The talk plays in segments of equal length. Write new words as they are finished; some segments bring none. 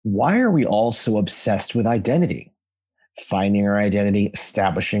Why are we all so obsessed with identity? Finding our identity,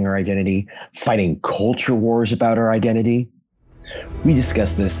 establishing our identity, fighting culture wars about our identity? We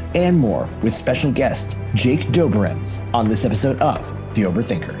discuss this and more with special guest Jake Doberenz on this episode of The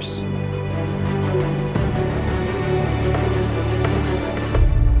Overthinkers.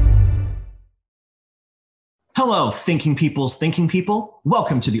 Hello, thinking people's thinking people.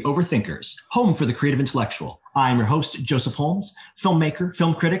 Welcome to The Overthinkers, home for the creative intellectual. I'm your host, Joseph Holmes, filmmaker,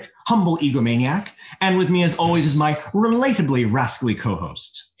 film critic, humble egomaniac, and with me as always is my relatably rascally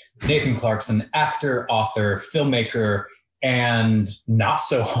co-host, Nathan Clarkson, actor, author, filmmaker, and not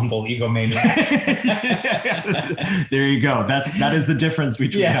so humble egomaniac. There you go. That is the difference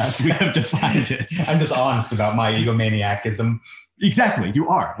between us. We have defined it. I'm just honest about my egomaniacism. Exactly, you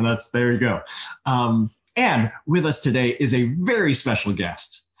are, and there you go. And with us today is a very special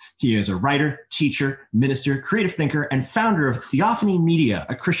guest. He is a writer, teacher, minister, creative thinker, and founder of Theophany Media,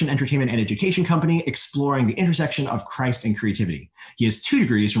 a Christian entertainment and education company exploring the intersection of Christ and creativity. He has 2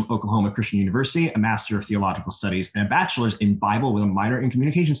 degrees from Oklahoma Christian University, a Master of Theological Studies, and a bachelor's in Bible with a minor in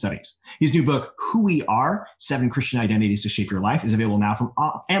Communication Studies. His new book, Who We Are, 7 Christian Identities to Shape Your Life, is available now from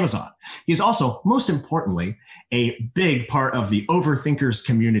Amazon. He is also, most importantly, a big part of the Overthinkers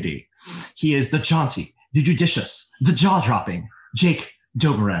community. He is the jaunty, the judicious, the jaw-dropping, Jake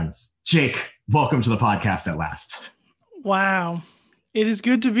Doberenz. Jake, welcome to the podcast at last. Wow. It is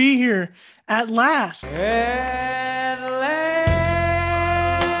good to be here at last. At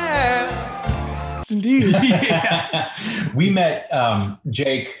last. Indeed. Yeah. We met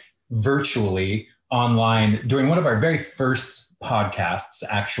Jake virtually online during one of our very first podcasts,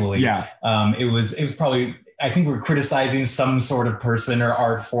 actually. Yeah. It was probably, I think we were criticizing some sort of person or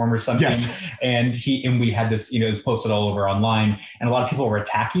art form or something. Yes. And we had this, it was posted all over online and a lot of people were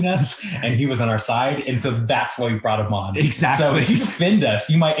attacking us and he was on our side. And so that's why we brought him on. Exactly. So if you offend us,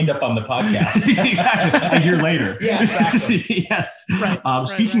 you might end up on the podcast. Exactly. A year later. Yeah, exactly. Yes. Right,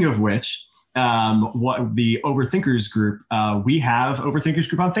 Speaking of which, what the Overthinkers group, we have Overthinkers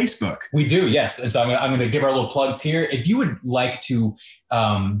group on Facebook. We do, yes. And so I'm going to give our little plugs here. If you would like to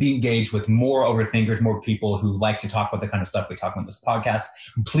be engaged with more Overthinkers, more people who like to talk about the kind of stuff we talk about in this podcast,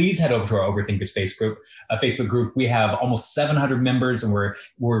 please head over to our Overthinkers Facebook group. We have almost 700 members, and we're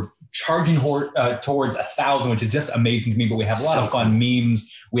charging towards 1,000, which is just amazing to me. But we have a lot of fun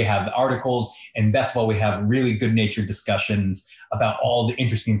memes. We have articles, and best of all, we have really good-natured discussions about all the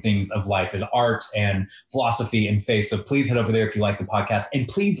interesting things of life as art and philosophy and faith. So please head over there if you like the podcast, and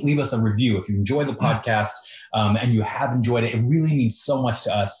please leave us a review if you enjoy the podcast and you have enjoyed it. It really means so much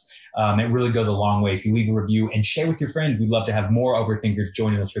to us. It really goes a long way if you leave a review and share with your friends. We'd love to have more Overthinkers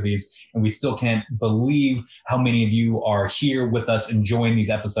joining us for these. And we still can't believe how many of you are here with us enjoying these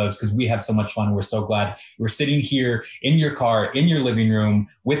episodes because we have so much fun. We're so glad we're sitting here in your car, in your living room,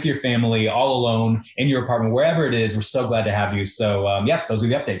 with your family, all alone, in your apartment, wherever it is. We're so glad to have you. So those are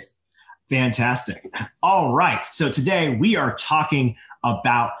the updates. Fantastic. All right. So today we are talking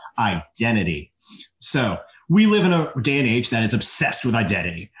about identity. So we live in a day and age that is obsessed with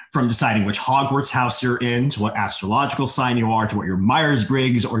identity, from deciding which Hogwarts house you're in, to what astrological sign you are, to what your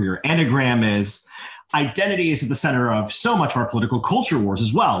Myers-Briggs or your Enneagram is. Identity is at the center of so much of our political culture wars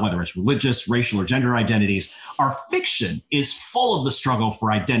as well, whether it's religious, racial, or gender identities. Our fiction is full of the struggle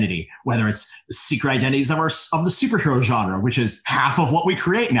for identity, whether it's the secret identities of the superhero genre, which is half of what we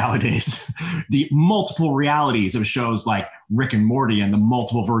create nowadays, the multiple realities of shows like Rick and Morty and the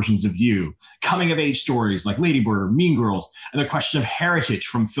multiple versions of you, coming of age stories like Lady Bird or Mean Girls, and the question of heritage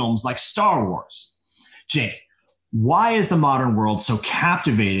from films like Star Wars. Jake, why is the modern world so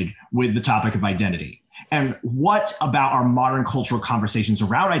captivated with the topic of identity? And what about our modern cultural conversations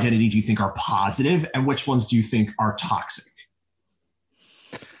around identity do you think are positive, and which ones do you think are toxic?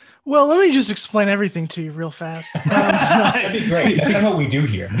 Well, let me just explain everything to you real fast. That'd be great. That's kind of what we do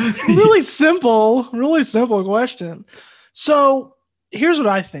here. Really simple question. So here's what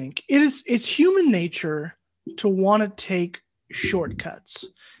I think. It's human nature to want to take shortcuts.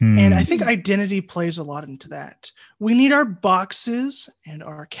 And I think identity plays a lot into that. We need our boxes and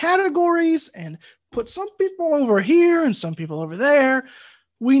our categories and put some people over here and some people over there.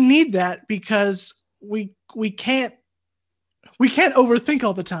 We need that because we can't overthink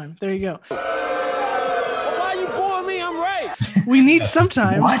all the time. There you go. Well, why you boring me? I'm right. We need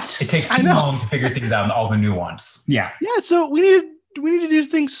sometimes. What? It takes too long to figure things out and all the nuance. Yeah. Yeah. So we need to do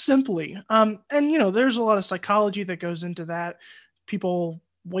things simply. And there's a lot of psychology that goes into that. People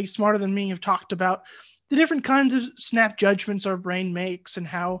way smarter than me have talked about the different kinds of snap judgments our brain makes and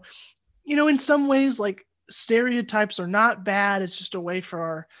how, in some ways, like stereotypes are not bad. It's just a way for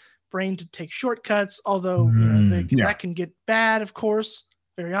our brain to take shortcuts, although that can get bad, of course.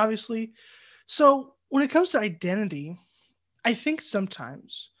 very obviously. So when it comes to identity, I think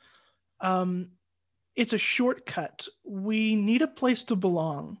sometimes it's a shortcut. We need a place to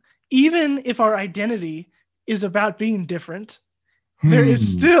belong. Even if our identity is about being different, there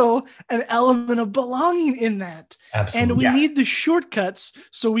is still an element of belonging in that. Absolutely. And we need the shortcuts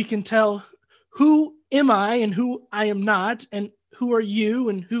so we can tell who am I and who I am not, and who are you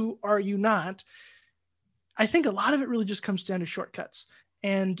and who are you not. I think a lot of it really just comes down to shortcuts.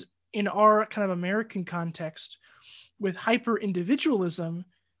 And in our kind of American context, with hyper individualism,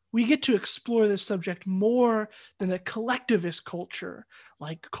 we get to explore this subject more than a collectivist culture,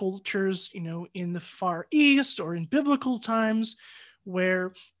 like cultures, in the Far East or in biblical times,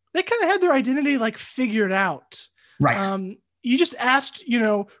 where they kind of had their identity like figured out. Right. You just asked,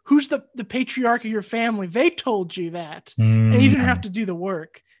 who's the patriarch of your family? They told you that, and you didn't have to do the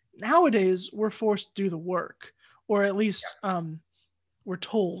work. Nowadays, we're forced to do the work, or at least we're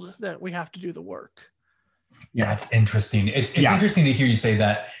told that we have to do the work. Yeah, that's interesting. It's interesting to hear you say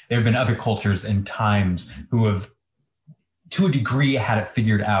that there have been other cultures and times who have, to a degree, had it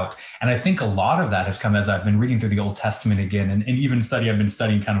figured out. And I think a lot of that has come as I've been reading through the Old Testament again, and even I've been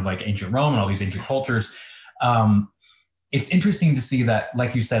studying kind of like ancient Rome and all these ancient cultures. It's interesting to see that,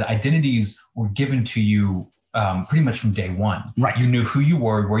 like you said, identities were given to you pretty much from day one. Right. You knew who you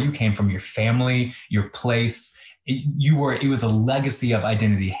were, where you came from, your family, your place. It was a legacy of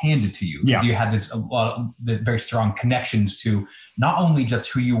identity handed to you. Yeah. You had a lot of the very strong connections to not only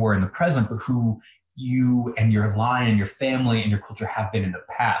just who you were in the present, but who you and your line and your family and your culture have been in the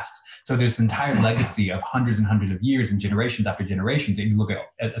past. So there's this entire legacy of hundreds and hundreds of years and generations after generations. If you look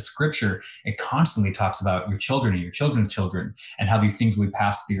at a scripture, it constantly talks about your children and your children's children and how these things will be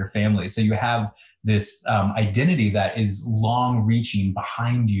passed through your family. So you have this identity that is long reaching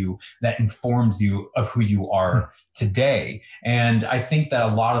behind you that informs you of who you are today. And I think that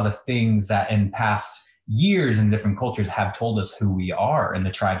a lot of the things that in past years in different cultures have told us who we are and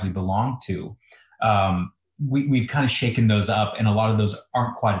the tribes we belong to, we've kind of shaken those up, and a lot of those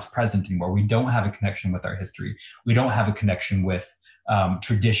aren't quite as present anymore. We don't have a connection with our history. We don't have a connection with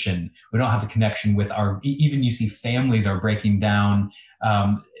tradition. We don't have a connection with even you see families are breaking down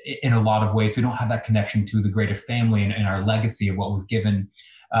in a lot of ways. We don't have that connection to the greater family and our legacy of what was given.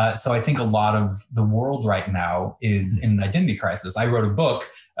 So I think a lot of the world right now is in an identity crisis. I wrote a book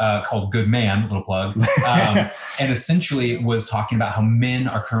called Good Man, little plug, and essentially was talking about how men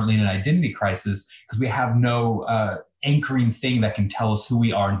are currently in an identity crisis because we have no anchoring thing that can tell us who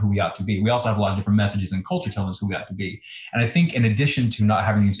we are and who we ought to be. We also have a lot of different messages in culture telling us who we ought to be. And I think in addition to not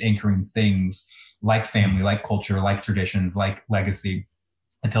having these anchoring things like family, like culture, like traditions, like legacy,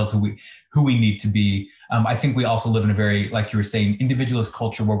 it tells who we need to be. I think we also live in a very, like you were saying, individualist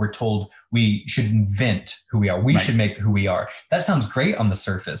culture where we're told we should invent who we are. We should make who we are. That sounds great on the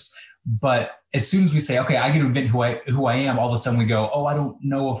surface. But as soon as we say, okay, I get to invent who I am, all of a sudden we go, oh, I don't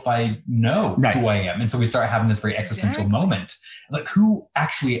know if I know who I am. And so we start having this very existential moment. Like, who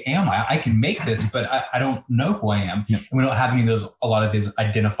actually am I? I can make this, but I don't know who I am. And we don't have a lot of these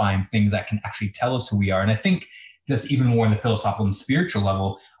identifying things that can actually tell us who we are. And I think this even more in the philosophical and spiritual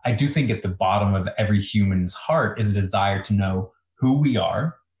level, I do think at the bottom of every human's heart is a desire to know who we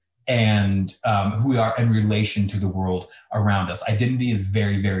are and who we are in relation to the world around us. Identity is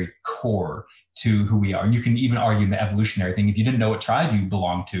very, very core to who we are. And you can even argue in the evolutionary thing, if you didn't know what tribe you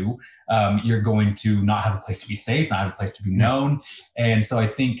belong to, you're going to not have a place to be safe, not have a place to be known. And so I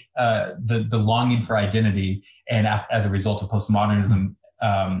think the longing for identity, and as a result of postmodernism,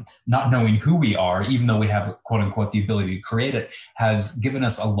 not knowing who we are, even though we have, quote unquote, the ability to create it, has given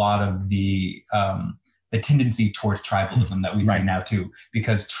us a lot of the tendency towards tribalism that we see now too.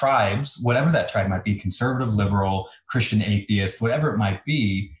 Because tribes, whatever that tribe might be, conservative, liberal, Christian, atheist, whatever it might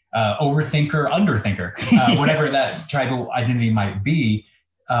be, overthinker, underthinker, whatever that tribal identity might be,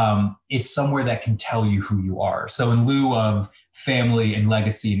 it's somewhere that can tell you who you are. So in lieu of family and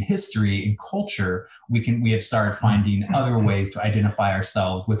legacy and history and culture, we have started finding other ways to identify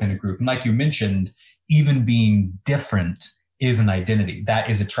ourselves within a group. And like you mentioned, even being different is an identity.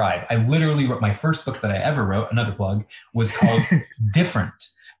 That is a tribe. I literally wrote my first book that I ever wrote, another plug, was called Different.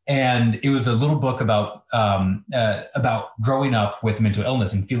 And it was a little book about growing up with mental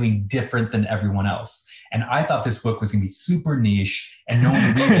illness and feeling different than everyone else. And I thought this book was going to be super niche and no one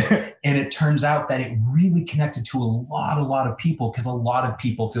would read it. And it turns out that it really connected to a lot of people, because a lot of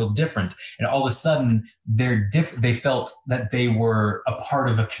people feel different. And all of a sudden they felt that they were a part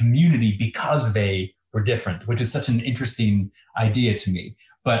of a community because they were different, which is such an interesting idea to me.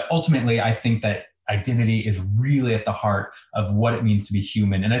 But ultimately, I think that identity is really at the heart of what it means to be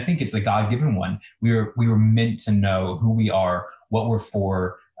human. And I think it's a God-given one. We were meant to know who we are, what we're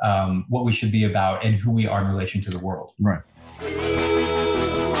for, what we should be about, and who we are in relation to the world. Right.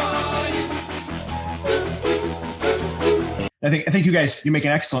 I think you make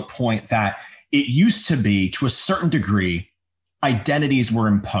an excellent point that it used to be, to a certain degree, identities were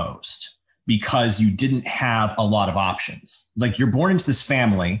imposed because you didn't have a lot of options. Like, you're born into this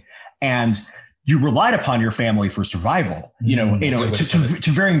family and you relied upon your family for survival,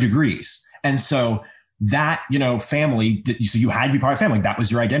 to varying degrees. And so that, family, so you had to be part of the family. That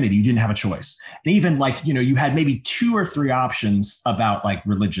was your identity. You didn't have a choice. And even you had maybe 2 or 3 options about like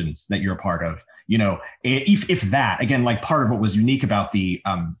religions that you're a part of, if that, again, like part of what was unique about the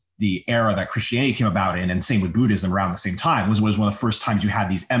era that Christianity came about in, and same with Buddhism around the same time, was one of the first times you had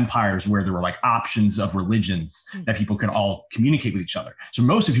these empires where there were like options of religions that people could all communicate with each other. So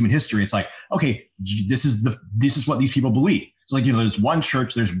most of human history, it's like, okay, this is what these people believe. It's like, there's one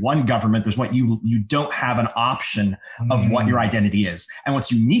church, there's one government, there's what you don't have an option of what your identity is. And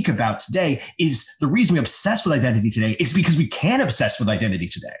what's unique about today is the reason we obsess with identity today is because we can obsess with identity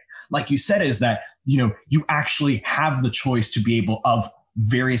today. Like you said, is that, you actually have the choice to be able, of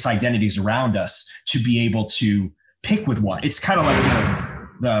various identities around us, to be able to pick with one. It's kind of like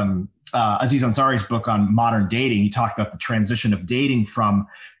the Aziz Ansari's book on modern dating. He talked about the transition of dating from,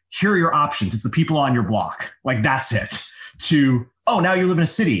 here are your options, it's the people on your block, like that's it, to, oh, now you live in a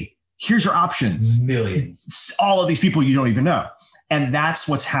city, here's your options, millions, all of these people you don't even know. And that's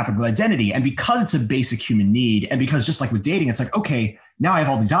what's happened with identity. And because it's a basic human need, and because just like with dating, it's like, okay, now I have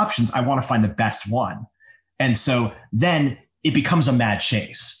all these options, I want to find the best one. And so then it becomes a mad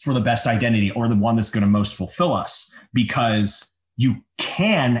chase for the best identity, or the one that's going to most fulfill us, because you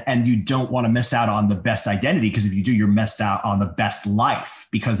can, and you don't want to miss out on the best identity, because if you do, you're missed out on the best life,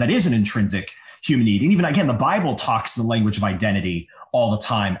 because that is an intrinsic human need. And even again, the Bible talks the language of identity all the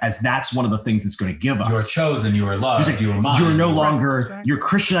time, as that's one of the things it's going to give us. You're chosen, you are loved, like, you are mine. You're no longer, your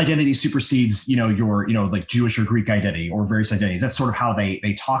Christian identity supersedes, your, like Jewish or Greek identity or various identities. That's sort of how they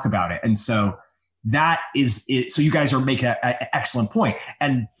talk about it. And so that is it. So you guys are making an excellent point.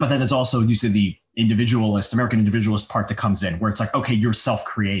 But then there's also, you said, the American individualist part that comes in, where it's like, okay, you're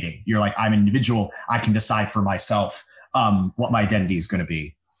self-creating. You're like, I'm an individual. I can decide for myself what my identity is going to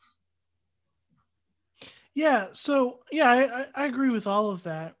be. Yeah. So yeah, I agree with all of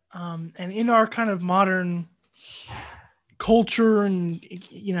that. And in our kind of modern culture and,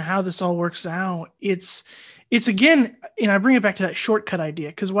 how this all works out, it's again, I bring it back to that shortcut idea,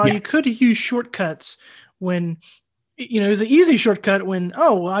 because while you could use shortcuts when, it was an easy shortcut when,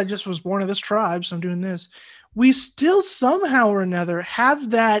 I just was born of this tribe, so I'm doing this. We still somehow or another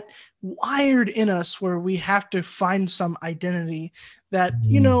have that wired in us where we have to find some identity that,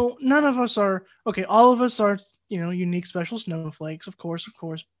 none of us are, okay, all of us are, unique, special snowflakes, of course,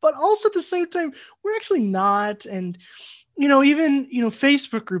 but also at the same time, we're actually not. And, even,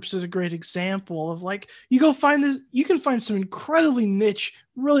 Facebook groups is a great example of, like, you go find this, you can find some incredibly niche,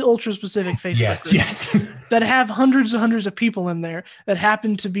 really ultra specific Facebook groups that have hundreds and hundreds of people in there that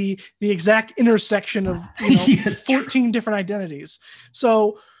happen to be the exact intersection of 14 different identities.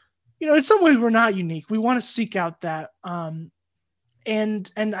 So, in some ways we're not unique. We want to seek out that.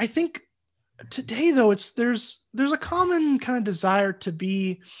 And I think today, though, there's a common kind of desire to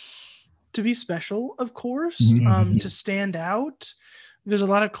be special, of course, to stand out. There's a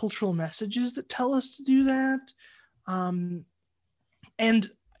lot of cultural messages that tell us to do that. And,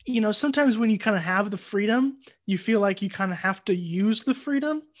 sometimes when you kind of have the freedom, you feel like you kind of have to use the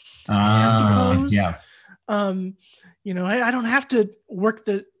freedom. I suppose. Yeah. I don't have to work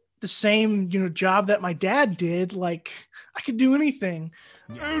the same, job that my dad did. Like, I could do anything.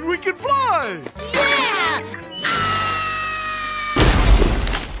 And we can fly! Yeah!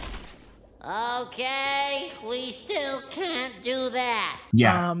 Okay, we still can't do that.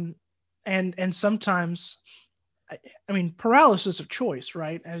 Yeah. And sometimes, I mean, paralysis of choice,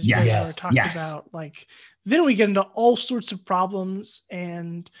 right? As you guys talked about, like, then we get into all sorts of problems,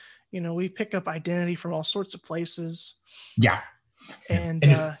 and, we pick up identity from all sorts of places. Yeah. And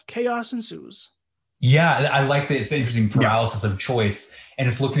chaos ensues. Yeah, I like that. It's interesting paralysis of choice. And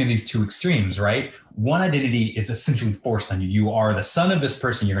it's looking at these two extremes, right? One identity is essentially forced on you. You are the son of this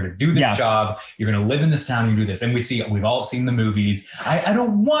person. You're going to do this job. You're going to live in this town. You do this. And we've all seen the movies. I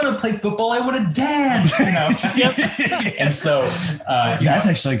don't want to play football. I want to dance. And so that's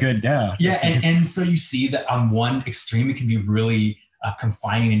actually good. Yeah. Yeah. And so you see that on one extreme, it can be really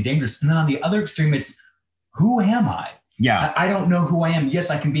confining and dangerous. And then on the other extreme, it's, who am I? Yeah. I don't know who I am.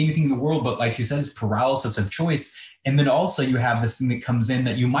 Yes, I can be anything in the world, but like you said, it's paralysis of choice. And then also you have this thing that comes in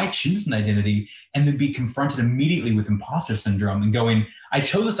that you might choose an identity and then be confronted immediately with imposter syndrome and going, I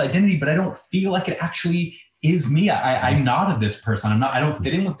chose this identity, but I don't feel like it actually is me. I'm not of this person. I don't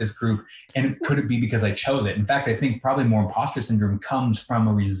fit in with this group. And could it be because I chose it? In fact, I think probably more imposter syndrome comes from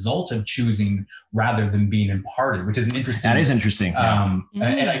a result of choosing rather than being imparted, which is an interesting. That is interesting.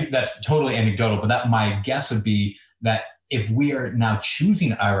 And that's totally anecdotal, but that my guess would be that if we are now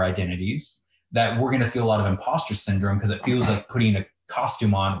choosing our identities, that we're going to feel a lot of imposter syndrome because it feels like putting a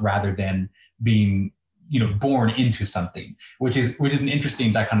costume on rather than being, born into something, which is an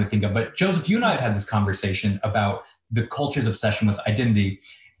interesting I kind of think of. But Joseph, you and I have had this conversation about the culture's obsession with identity.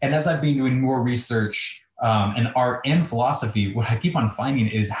 And as I've been doing more research in art and philosophy, what I keep on finding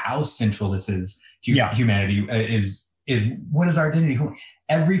is how central this is to humanity is what is our identity?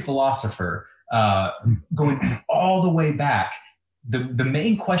 Every philosopher going all the way back, the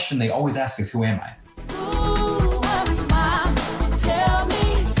main question they always ask is, who am I?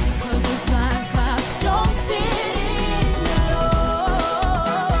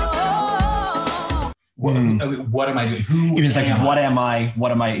 What am I doing? It's like, what am I?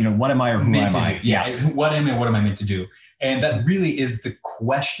 What am I? What am I, or who am I? Yes. What am I? What am I meant to do? And that really is the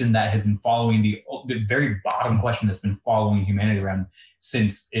question that has been following the very bottom question that's been following humanity around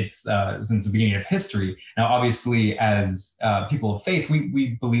since the beginning of history. Now, obviously, as people of faith,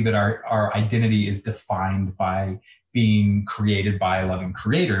 we believe that our identity is defined by being created by a loving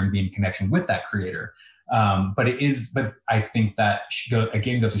creator and being in connection with that creator. But I think that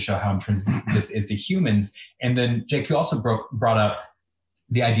again goes to show how intrinsic this is to humans. And then Jake, you also brought up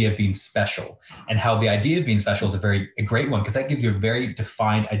the idea of being special, and how the idea of being special is a great one, because that gives you a very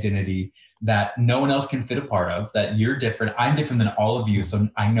defined identity that no one else can fit a part of, that you're different. I'm different than all of you. So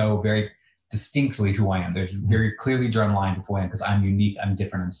I know very distinctly who I am. There's very clearly drawn lines of who I am because I'm unique, I'm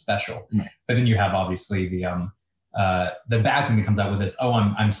different, I'm special. Right. But then you have obviously the bad thing that comes out with this,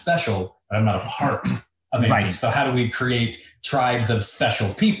 I'm special, but I'm not a part of anything. Right. So how do we create tribes of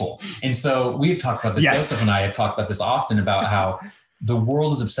special people? And so we've talked about this, Joseph and I have talked about this often, about how the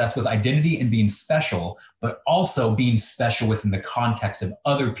world is obsessed with identity and being special, but also being special within the context of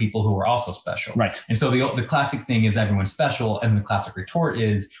other people who are also special. Right. And so the classic thing is everyone's special, and the classic retort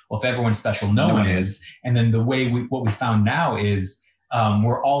is, well, if everyone's special, no one is. And then what we found now is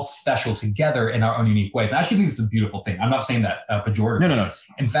we're all special together in our own unique ways. I actually think this is a beautiful thing. I'm not saying that pejoratively. No.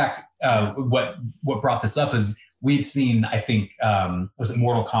 In fact, what brought this up is we'd seen, I think, was it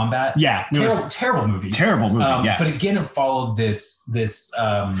Mortal Kombat? Yeah. Terrible movie. Terrible movie, yes. But again, it followed this what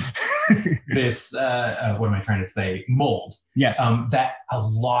am I trying to say? Mold. Yes. That a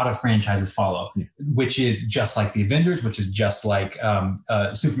lot of franchises follow, which is just like the Avengers, which is just like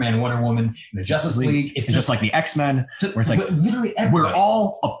Superman and Wonder Woman, and the Justice League. It's just like the X-Men, where it's like literally everybody. We're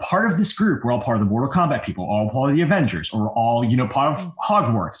all a part of this group. We're all part of the Mortal Kombat people, all part of the Avengers, or we're all, part of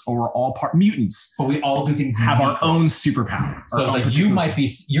Hogwarts, or we're all part mutants. But we all do things, have our own superpower. So it's like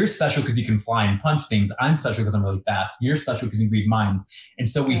you're special because you can fly and punch things. I'm special because I'm really fast. You're special because you read minds. And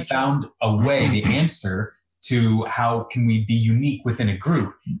so we found a way, the answer to how can we be unique within a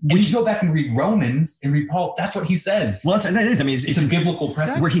group. And you go back and read Romans and read Paul, that's what he says. Well, that is. I mean, it's a biblical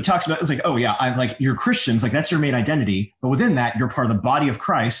precedent where he talks about, it's like, oh yeah, I'm like, you're Christians, like that's your main identity. But within that, you're part of the body of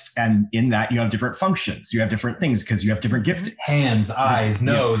Christ. And in that, you have different functions. You have different things because you have different giftings. Hands, eyes,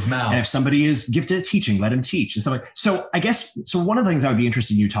 nose, mouth. And if somebody is gifted at teaching, let him teach. And stuff like, so I guess, one of the things I would be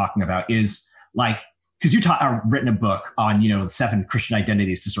interested in you talking about is like, because you written a book on, 7 Christian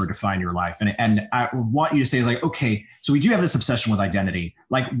identities to sort of define your life. And I want you to say, like, okay, so we do have this obsession with identity.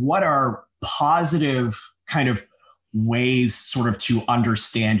 Like, what are positive kind of ways sort of to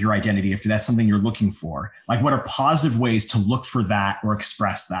understand your identity if that's something you're looking for? Like, what are positive ways to look for that or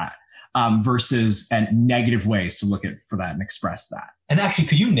express that versus negative ways to look for that and express that? And actually,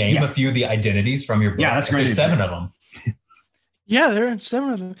 could you name a few of the identities from your book? Yeah, that's great. There's 7 of them. Yeah, there are 7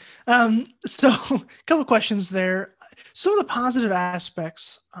 of them. So a couple of questions there. Some of the positive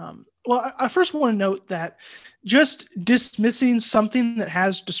aspects. I first want to note that just dismissing something that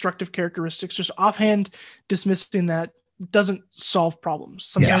has destructive characteristics, just offhand dismissing that, doesn't solve problems.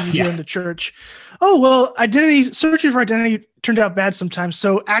 Sometimes you hear in the church, searching for identity turned out bad sometimes.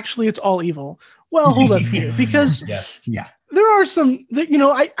 So actually it's all evil. Well, hold up here, because there are some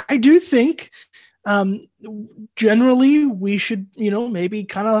that, I do think generally we should, maybe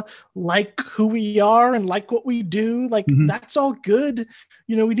kind of like who we are and like what we do. Like that's all good.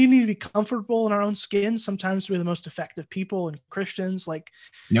 We do need to be comfortable in our own skin. Sometimes we're the most effective people and Christians. Like,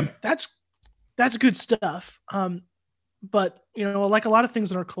 that's good stuff. But like a lot of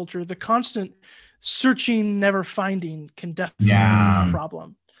things in our culture, the constant searching, never finding can definitely be a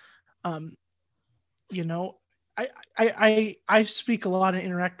problem. You know, I speak a lot and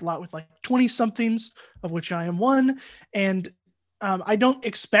interact a lot with like 20 somethings, of which I am one. And I don't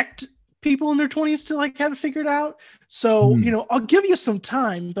expect people in their 20s to like have it figured out. So, you know, I'll give you some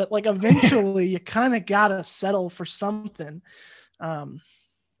time, but like eventually you kind of got to settle for something.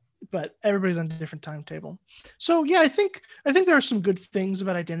 But everybody's on a different timetable. So yeah, I think there are some good things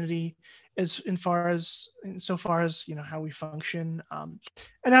about identity insofar as, you know, how we function. And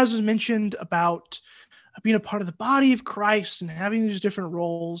as was mentioned about being a part of the body of Christ and having these different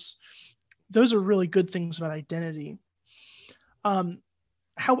roles, those are really good things about identity.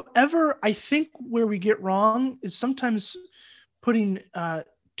 However, I think where we get wrong is sometimes putting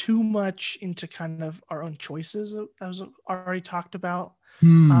too much into kind of our own choices, as already talked about.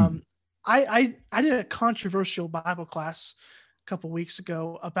 I did a controversial Bible class a couple weeks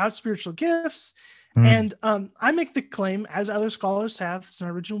ago about spiritual gifts, and I make the claim, as other scholars have, it's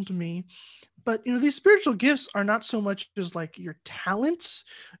not original to me, but you know, these spiritual gifts are not so much as like your talents,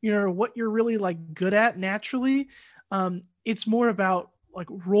 you know, what you're really like good at naturally. It's more about like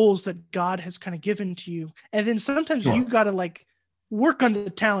roles that God has kind of given to you, and then sometimes you got to like work on the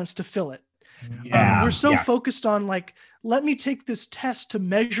talents to fill it. We're so focused on like, let me take this test to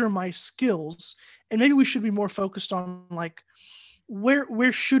measure my skills, and maybe we should be more focused on like,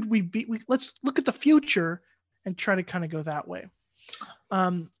 where should we be? Let's look at the future and try to kind of go that way.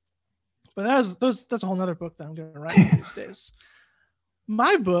 But that's a whole nother book that I'm going to write these days.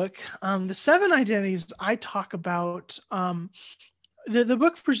 My book, the 7 identities I talk about, the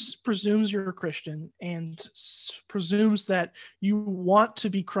book presumes you're a Christian and presumes that you want to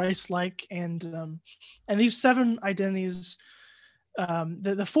be Christ-like, and these 7 identities,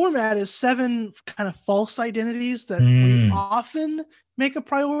 the format is 7 kind of false identities that we often make a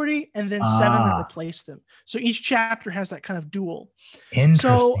priority, and then 7 that replace them. So each chapter has that kind of dual.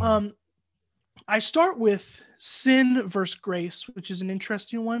 Interesting. So I start with sin versus grace, which is an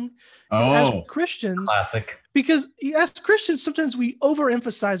interesting one. As Christians, classic. Because as Christians, sometimes we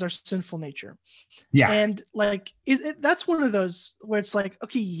overemphasize our sinful nature. Yeah. And like, that's one of those where it's like,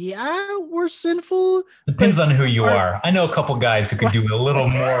 okay, yeah, we're sinful. Depends on who you are. I know a couple guys who could do a little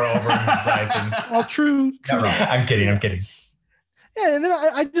more overemphasizing. Well, true. I'm kidding. Yeah, and then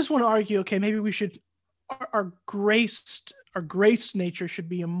I just want to argue, okay, maybe we should, our grace nature should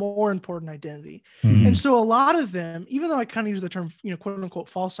be a more important identity. And so a lot of them, even though I kind of use the term, you know, quote unquote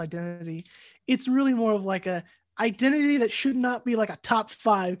false identity, it's really more of like a identity that should not be like a top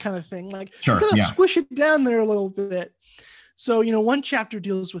 5 kind of thing. Like, you gotta squish it down there a little bit. So, you know, one chapter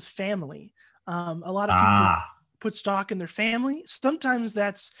deals with family. A lot of people put stock in their family. Sometimes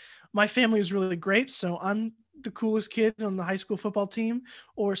that's, my family is really great, so I'm the coolest kid on the high school football team.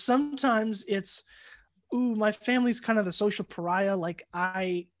 Or sometimes it's, ooh, my family's kind of the social pariah. Like,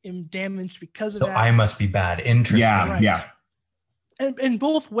 I am damaged because of that. So I must be bad. Interesting. Yeah. And in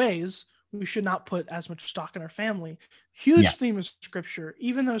both ways, we should not put as much stock in our family. Huge theme of Scripture.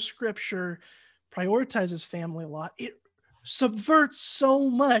 Even though Scripture prioritizes family a lot, it subverts so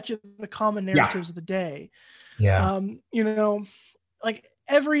much of the common narratives of the day. Yeah. You know, like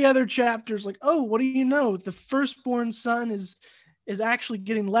every other chapter is like, oh, what do you know? The firstborn son is actually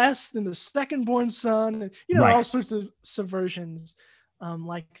getting less than the second-born son, and you know, all sorts of subversions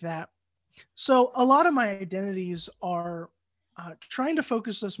like that. So a lot of my identities are trying to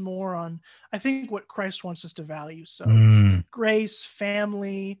focus us more on, I think, what Christ wants us to value. So grace,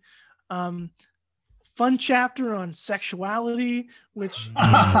 family, fun chapter on sexuality, which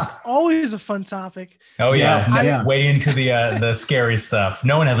is always a fun topic. Oh yeah, way into the scary stuff.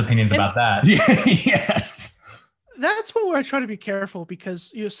 No one has opinions about that. Yes. That's where I try to be careful,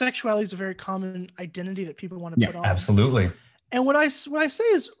 because you know, sexuality is a very common identity that people want to put on. Absolutely. And what I say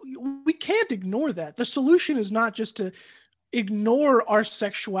is, we can't ignore that. The solution is not just to ignore our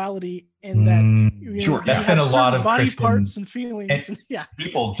sexuality, and that that's been a lot of body Christian parts and feelings. And,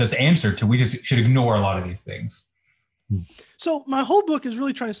 people just answer to, we just should ignore a lot of these things. So my whole book is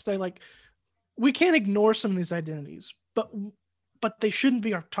really trying to say, like, we can't ignore some of these identities, but they shouldn't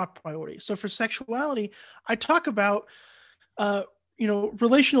be our top priority. So for sexuality, I talk about, you know,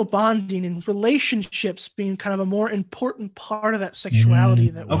 relational bonding and relationships being kind of a more important part of that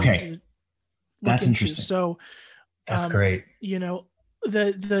sexuality that we need to that's into. interesting. So that's great. You know,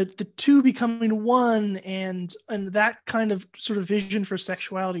 the two becoming one, and that kind of sort of vision for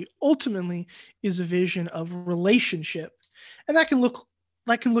sexuality ultimately is a vision of relationship, and that can look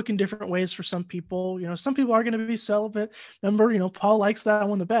in different ways for some people. You know, some people are going to be celibate. Remember, you know, Paul likes that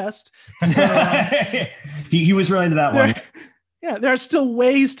one the best. So, he was really into that one. Yeah, there are still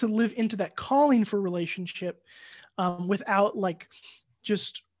ways to live into that calling for relationship without like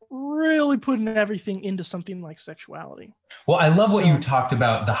just really putting everything into something like sexuality. Well, I love what you talked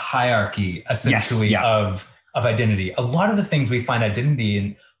about, the hierarchy essentially of identity. A lot of the things we find identity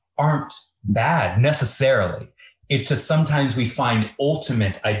in aren't bad necessarily. It's just sometimes we find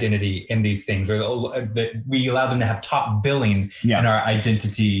ultimate identity in these things, or that we allow them to have top billing in our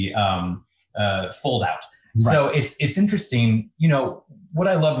identity fold out. Right. So it's interesting. You know, what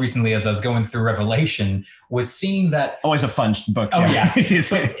I loved recently as I was going through Revelation was seeing that. Always a fun book. Oh, yeah. I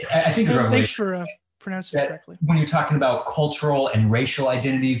think of Revelation. Thanks for pronouncing it correctly. When you're talking about cultural and racial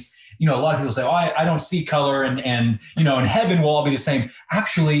identities, you know, a lot of people say, oh, I don't see color and, you know, in heaven we'll all be the same.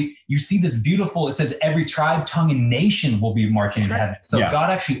 Actually, you see this beautiful, it says every tribe, tongue, and nation will be marking in heaven. So God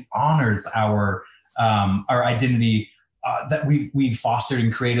actually honors our identity that we've fostered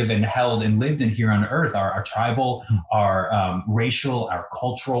and created and held and lived in here on earth, our tribal, our racial, our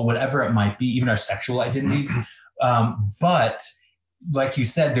cultural, whatever it might be, even our sexual identities. But like you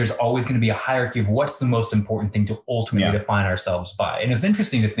said, there's always going to be a hierarchy of what's the most important thing to ultimately define ourselves by. And it's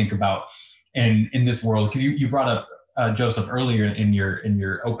interesting to think about in this world, because you brought up Joseph earlier in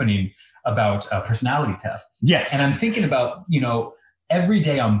your opening about personality tests. Yes. And I'm thinking about, you know, every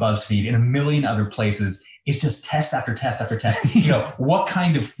day on BuzzFeed and a million other places, it's just test after test after test. You know, what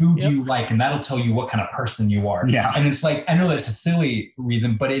kind of food do you like? And that'll tell you what kind of person you are. Yeah. And it's like, I know that's a silly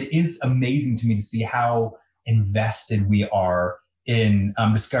reason, but it is amazing to me to see how invested we are in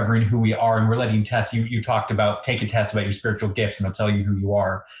discovering who we are. And we're letting tests. You talked about take a test about your spiritual gifts and it'll tell you who you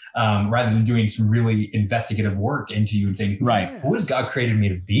are, rather than doing some really investigative work into you and saying, who has God created me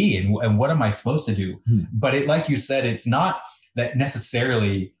to be? And what am I supposed to do? But like you said, it's not that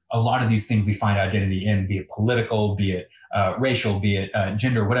necessarily a lot of these things we find identity in, be it political, be it racial, be it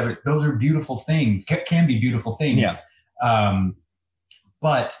gender, whatever. Those are beautiful things, can be beautiful things. Yeah.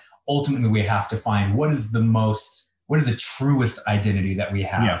 But ultimately we have to find what is the truest identity that we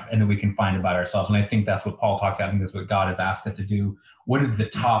have and that we can find about ourselves. And I think that's what Paul talked about. I think that's what God has asked us to do. What is the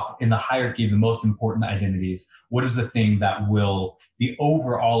top in the hierarchy of the most important identities? What is the thing that will be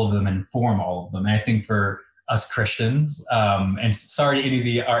over all of them and inform all of them? And I think for us Christians, and sorry to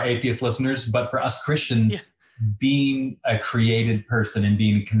any of our atheist listeners, but for us Christians, being a created person and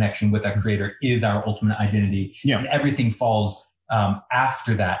being in connection with our creator is our ultimate identity. And everything falls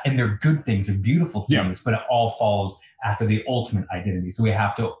after that. And they're good things, they're beautiful things, but it all falls after the ultimate identity. So we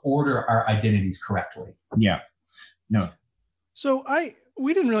have to order our identities correctly. Yeah. No. So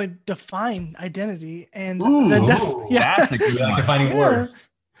we didn't really define identity, and that's a good one. Defining words.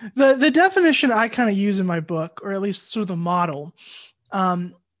 The definition I kind of use in my book, or at least sort of the model,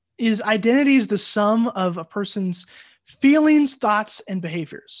 is identity is the sum of a person's feelings, thoughts, and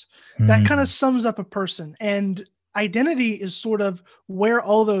behaviors. That kind of sums up a person. And identity is sort of where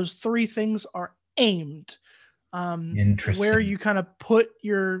all those three things are aimed. Interesting. Where you kind of put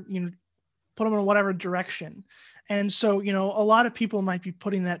put them in whatever direction. And so, you know, a lot of people might be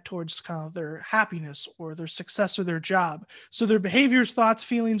putting that towards kind of their happiness or their success or their job. So their behaviors, thoughts,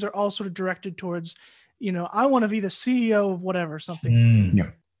 feelings are all sort of directed towards, you know, I want to be the CEO of whatever, something.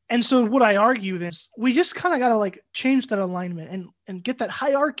 And so what I argue is we just kind of got to like change that alignment and get that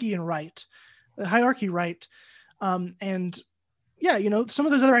hierarchy right. And yeah, you know, some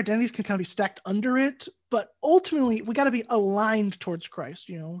of those other identities can kind of be stacked under it, but ultimately we got to be aligned towards Christ.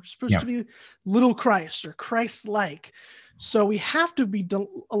 You know, we're supposed to be little Christ or Christ-like. So we have to be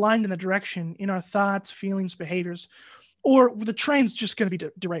aligned in the direction in our thoughts, feelings, behaviors, or the train's just going to be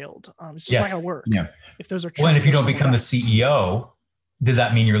derailed. It's just not going to work. If those are and if you don't become the CEO, does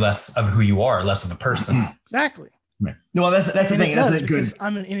that mean you're less of who you are, less of a person? Exactly. Right. No, that's the thing. That's a good.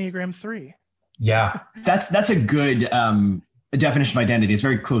 I'm an Enneagram 3. Yeah, that's a good definition of identity. It's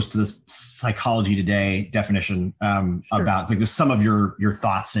very close to the Psychology Today definition about like the sum of your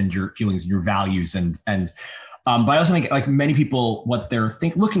thoughts and your feelings and your values but I also think like many people, what they're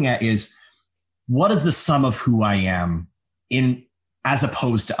looking at is what is the sum of who I am in as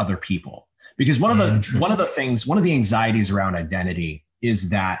opposed to other people. Because one of the anxieties around identity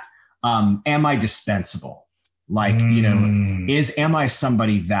is that am I dispensable? Like am I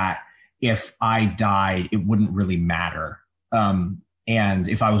somebody that if I died, it wouldn't really matter. And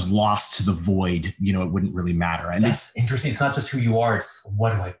if I was lost to the void, you know, it wouldn't really matter. And that's interesting. It's not just who you are. It's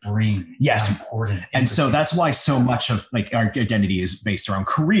what do I bring? Yes. How important. And so that's why so much of like our identity is based around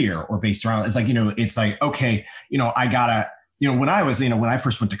career or based around, it's like, you know, it's like, okay, you know, I gotta, you know, when I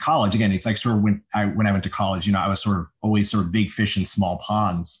first went to college, again, it's like sort of when I went to college, you know, I was sort of always sort of big fish in small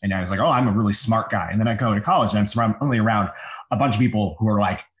ponds. And I was like, oh, I'm a really smart guy. And then I go to college and I'm only around a bunch of people who are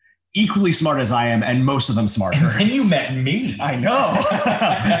like equally smart as I am, and most of them smarter. And then you met me. I know.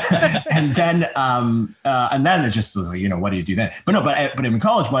 and then it just was like, what do you do then? But in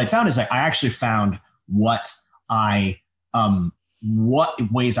college, what I found is like I actually found what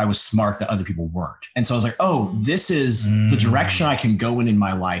ways I was smart that other people weren't. And so I was like, oh, this is the direction I can go in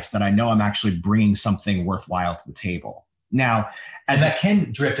my life, that I know I'm actually bringing something worthwhile to the table. Now, and that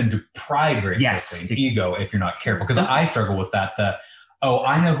can drift into pride very quickly, ego, if you're not careful. Because I struggle with that.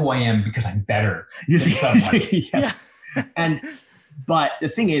 I know who I am because I'm better than someone. Yes. But the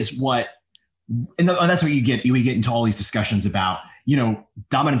thing is, and that's what you get into all these discussions about,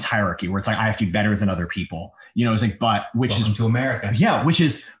 dominance hierarchy, where it's like, I have to be better than other people. It's like, Welcome to America. Yeah,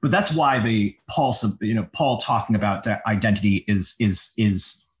 but that's why Paul talking about identity is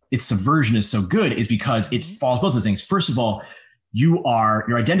its subversion is so good, is because it follows both those things. First of all,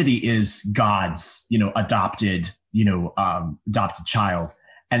 your identity is God's, adopted child.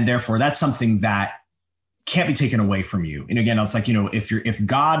 And therefore that's something that can't be taken away from you. And again, it's like, if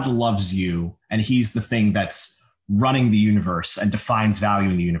God loves you and he's the thing that's running the universe and defines value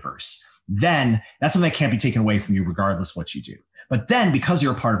in the universe, then that's something that can't be taken away from you regardless of what you do. But then because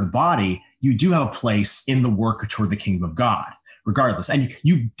you're a part of the body, you do have a place in the work toward the kingdom of God, regardless. And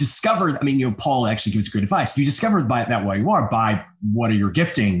you discover, Paul actually gives great advice. You discover by that what you are by what are your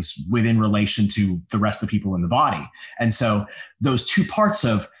giftings within relation to the rest of the people in the body. And so those two parts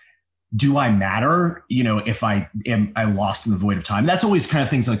of, do I matter? If I lost in the void of time? That's always kind of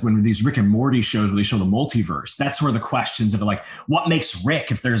things like when these Rick and Morty shows where they show the multiverse. That's where the questions of like, what makes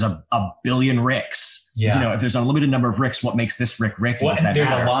Rick if there's a billion Ricks? Yeah. If there's an unlimited number of Ricks, what makes this Rick Rick? Well, there's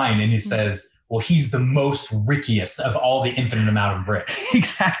a line and he says, well, he's the most Rickiest of all the infinite amount of Ricks.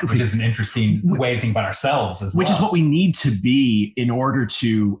 Exactly. Which is an interesting way to think about ourselves as well. Which is what we need to be in order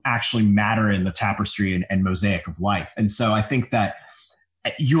to actually matter in the tapestry and mosaic of life. And so I think that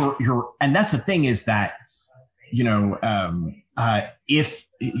and that's the thing is that, if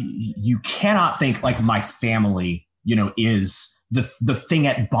you cannot think like my family, is the thing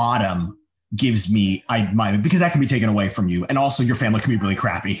at bottom gives me because that can be taken away from you. And also your family can be really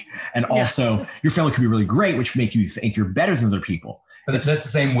crappy. And also your family can be really great, which make you think you're better than other people. But that's the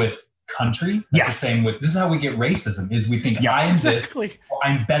same with country. That's the same with, this is how we get racism, is we think I am this, or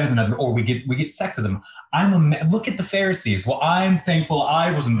I'm better than other, or we get sexism. Look at the Pharisees. Well, I'm thankful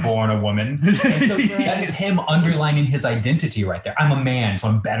I wasn't born a woman. And so that is him underlining his identity right there. I'm a man, so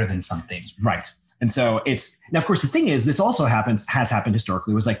I'm better than something. Right. And so now, of course, the thing is, this also has happened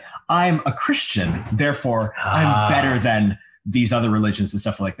historically. It was like, I'm a Christian, therefore I'm better than these other religions and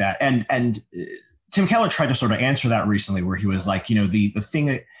stuff like that. And Tim Keller tried to sort of answer that recently, where he was like, the thing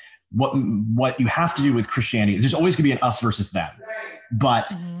that, what you have to do with Christianity is there's always going to be an us versus them.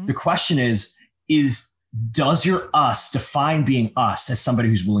 But the question is does your us define being us as somebody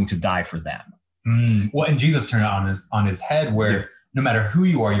who's willing to die for them? Well, and Jesus turned it on his head, where no matter who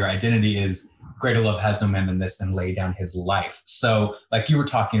you are, your identity is greater love has no man than this, and lay down his life. So like you were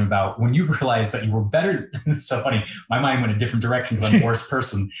talking about, when you realized that you were better, it's so funny, my mind went a different direction because I'm the worst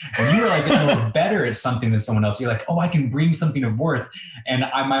person. When you realize that you were better at something than someone else, you're like, oh, I can bring something of worth. And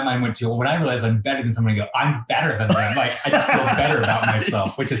my mind went to, well, when I realize I'm better than someone, I go, I'm better than them. Like, I just feel better about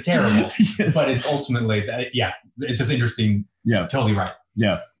myself, which is terrible. Yes. But it's ultimately, it's just interesting. Yeah. Totally right.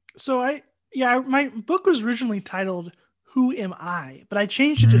 Yeah. So my book was originally titled Who Am I? But I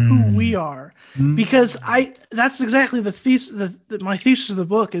changed it to Who We Are, because that's exactly the thesis. My thesis of the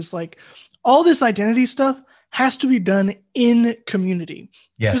book is like, all this identity stuff has to be done in community,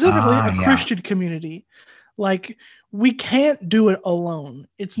 specifically a Christian community. Like, we can't do it alone.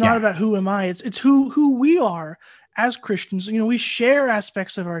 It's not about who am I. It's who we are as Christians. We share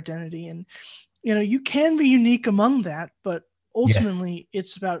aspects of our identity, and you can be unique among that, but ultimately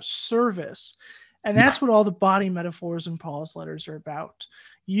it's about service. And that's what all the body metaphors in Paul's letters are about.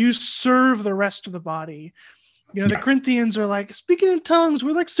 You serve the rest of the body. The Corinthians are like, speaking in tongues,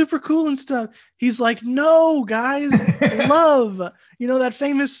 we're like super cool and stuff. He's like, no, guys, love. That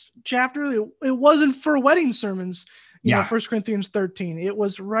famous chapter, it wasn't for wedding sermons. 1 Corinthians 13. It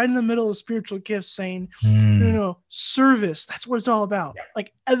was right in the middle of spiritual gifts, saying, no, service. That's what it's all about. Yeah.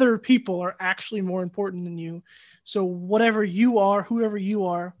 Like, other people are actually more important than you. So whatever you are, whoever you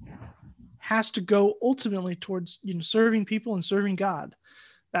are, has to go ultimately towards serving people and serving God.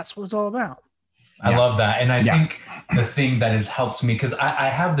 That's what it's all about. I love that. And I think the thing that has helped me, because I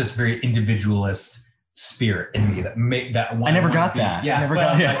have this very individualist spirit in me that I never got that. Yeah,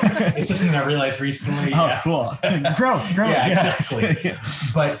 it's just something I realized recently. Oh, cool. Growth. Yeah, exactly.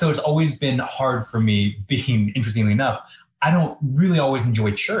 But so it's always been hard for me, interestingly enough, I don't really always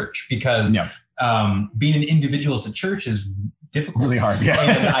enjoy church, because being an individualist at church is difficult. Really hard, yeah.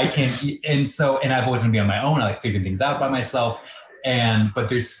 And I've always been on my own. I like figuring things out by myself. But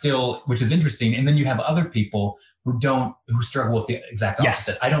there's still, which is interesting. And then you have other people who struggle with the exact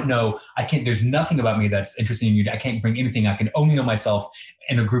opposite. Yes. I don't know. There's nothing about me that's interesting in you. I can't bring anything. I can only know myself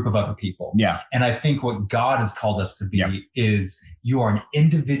in a group of other people. Yeah. And I think what God has called us to be is you are an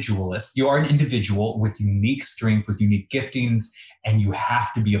individualist. You are an individual with unique strength, with unique giftings, and you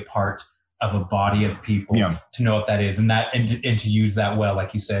have to be a part of a body of people to know what that is, and to use that well,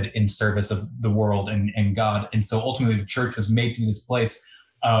 like you said, in service of the world and God. And so ultimately the church was made to be this place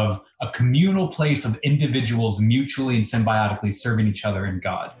of a communal place of individuals mutually and symbiotically serving each other and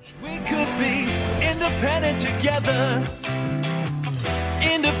God. We could be independent together.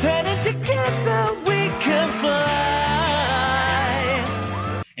 Independent together, we can fly.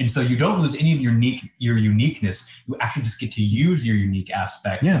 And so you don't lose any of your uniqueness. You actually just get to use your unique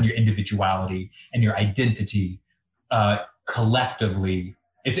aspects and your individuality and your identity collectively.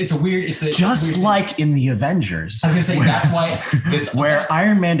 It's just like in the Avengers. I was going to say, that's why where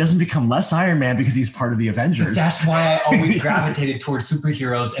Iron Man doesn't become less Iron Man because he's part of the Avengers. That's why I always gravitated towards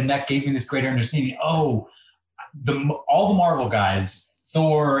superheroes, and that gave me this greater understanding. Oh, all the Marvel guys,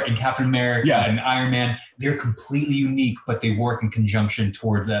 Thor and Captain America and Iron Man, they're completely unique, but they work in conjunction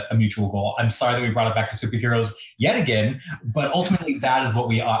towards a mutual goal. I'm sorry that we brought it back to superheroes yet again, but ultimately that is what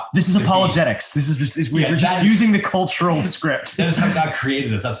we ought. This is apologetics. This is just we're just using the cultural script. That is how God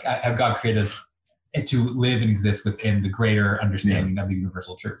created us. That's how God created us to live and exist within the greater understanding of the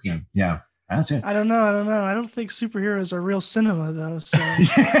universal church. Yeah. That's it. I don't know. I don't think superheroes are real cinema though. So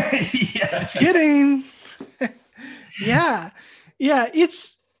Yes. Kidding. Yeah.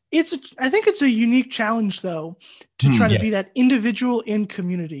 I think it's a unique challenge though to try to be that individual in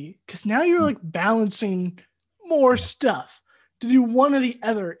community, because now you're like balancing more stuff. To do one or the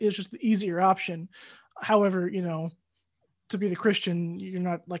other is just the easier option. However, to be the Christian, you're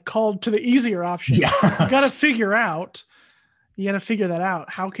not like called to the easier option. Yeah. You got to figure that out.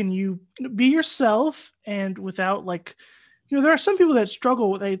 How can you be yourself and without there are some people that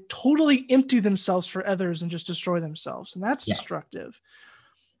struggle. They totally empty themselves for others and just destroy themselves. And that's destructive.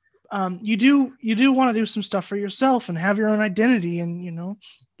 You do want to do some stuff for yourself and have your own identity. And,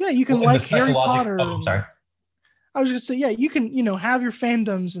 you can like Harry Potter. Oh, I'm sorry. I was going to say, you can, have your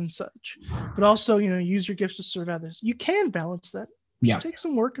fandoms and such, but also, use your gifts to serve others. You can balance that. Just take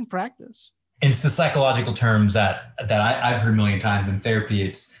some work and practice. It's the psychological terms that I've heard a million times in therapy.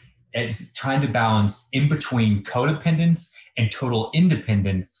 It's trying to balance in between codependence and total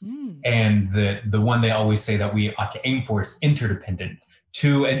independence. And the one they always say that we ought to aim for is interdependence.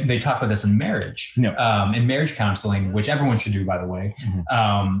 And they talk about this in marriage, in marriage counseling, which everyone should do, by the way.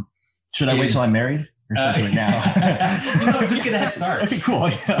 Should I wait till I'm married? Or should I do it now? Just get a head start. Okay, cool.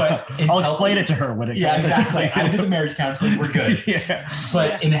 But I'll explain it to her when it comes. Exactly. I did the marriage counseling. We're good.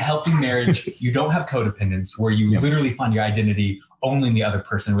 But in a healthy marriage, you don't have codependence where you literally find your identity only in the other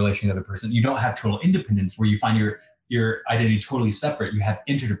person, relation to the other person. You don't have total independence where you find your identity totally separate. You have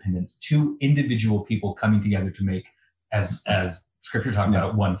interdependence, two individual people coming together to make, as Scripture talks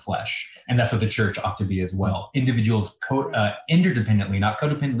about, one flesh. And that's what the church ought to be as well. Individuals interdependently, not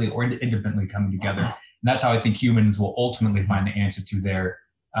codependently or independently coming together. And that's how I think humans will ultimately find the answer to their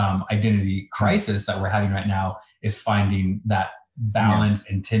identity crisis that we're having right now, is finding that balance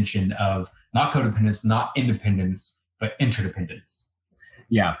and tension of not codependence, not independence, but interdependence.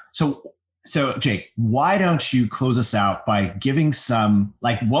 Yeah. So Jake, why don't you close us out by giving some,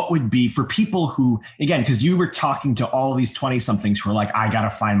 what would be for people who, again, because you were talking to all of these 20 somethings who are like, I got to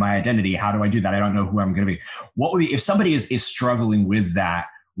find my identity. How do I do that? I don't know who I'm going to be. What would be, if somebody is struggling with that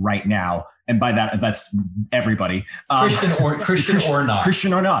right now, and by that, that's everybody, Christian or not.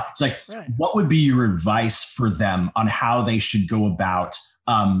 It's like, what would be your advice for them on how they should go about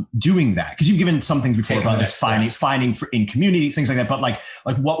doing that? Because you've given some things before about this finding in communities, things like that. But like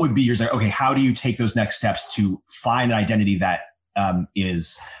what would be yours? Like, okay, how do you take those next steps to find an identity that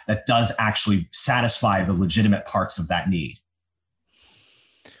does actually satisfy the legitimate parts of that need?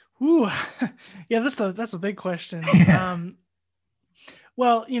 Ooh, yeah, that's a big question.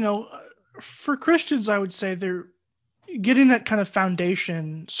 Well, for Christians, I would say they're getting that kind of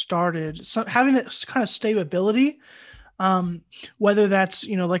foundation started, so having that kind of stability. Whether that's,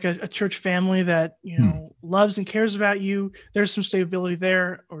 like a church family that, loves and cares about you, there's some stability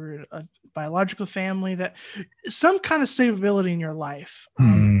there, or a biological family, that some kind of stability in your life.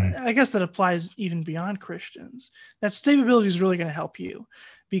 I guess that applies even beyond Christians. That stability is really going to help you,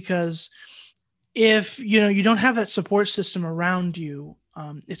 because if, you don't have that support system around you,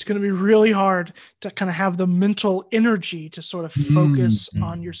 it's going to be really hard to kind of have the mental energy to sort of focus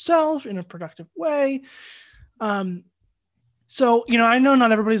on yourself in a productive way. So, I know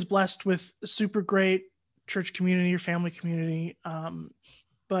not everybody's blessed with a super great church community or family community.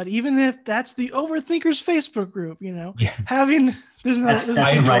 But even if that's the Overthinkers Facebook group, having That's the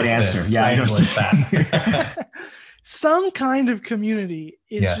right answer. Yeah, I endorse that. some kind of community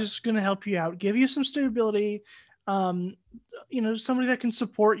is just going to help you out, give you some stability. Somebody that can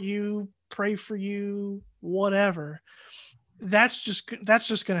support you, pray for you, whatever. That's just going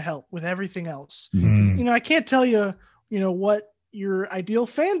to help with everything else. I can't tell you, what your ideal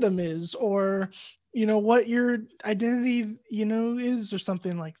fandom is, or what your identity is, or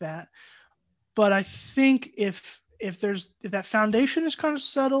something like that. But I think if that foundation is kind of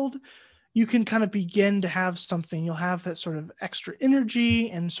settled, you can kind of begin to have something. You'll have that sort of extra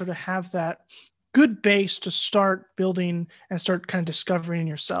energy and sort of have that good base to start building and start kind of discovering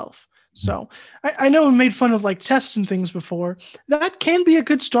yourself. So I know we made fun of like tests and things before. That can be a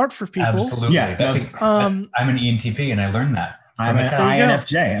good start for people. Absolutely. Yeah, I'm an ENTP and I learned that. I'm an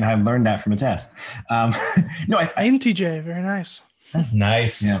INFJ and I learned that from a test. INTJ, very nice.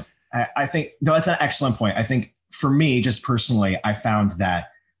 Nice. Yeah. I think that's an excellent point. I think for me, just personally, I found that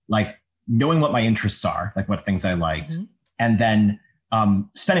like knowing what my interests are, like what things I liked, and then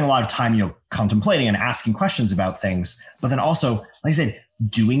spending a lot of time, contemplating and asking questions about things, but then also, like I said,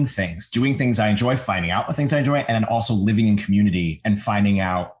 doing things I enjoy, finding out what things I enjoy, and then also living in community and finding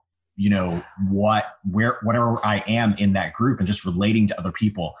out, whatever I am in that group and just relating to other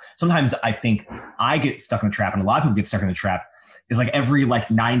people. Sometimes I think I get stuck in the trap, and a lot of people get stuck in the trap, is like every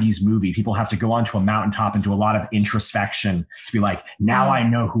 90s movie, people have to go onto a mountaintop and do a lot of introspection to be like, now I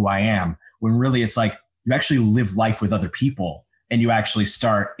know who I am. When really it's like you actually live life with other people and you actually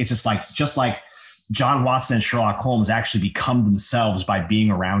start, it's just like John Watson and Sherlock Holmes actually become themselves by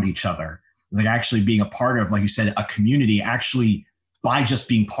being around each other. Like actually being a part of, like you said, a community, actually by just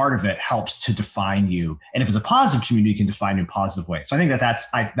being part of it helps to define you. And if it's a positive community, it can define you in a positive way. So I think that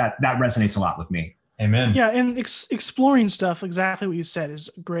resonates a lot with me. Amen. Yeah. And exploring stuff, exactly what you said, is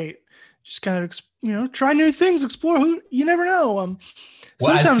great. Just kind of, try new things, explore you never know.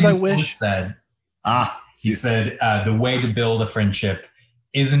 Sometimes I wish he said, the way to build a friendship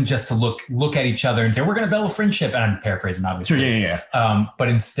isn't just to look at each other and say, we're going to build a friendship. And I'm paraphrasing, obviously. Sure, yeah. But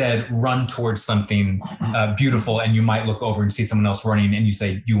instead run towards something beautiful. And you might look over and see someone else running and you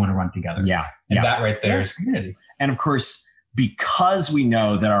say, do you want to run together? Yeah. And that right there is community. And of course, because we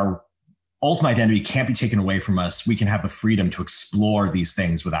know that our ultimate identity can't be taken away from us, we can have the freedom to explore these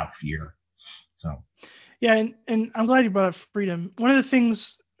things without fear. So. Yeah. And I'm glad you brought up freedom. One of the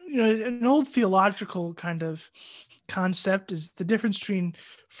things, an old theological kind of concept is the difference between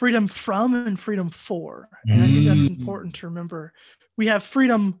freedom from and freedom for. And I think that's important to remember. We have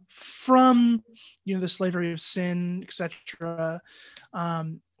freedom from, the slavery of sin, etc.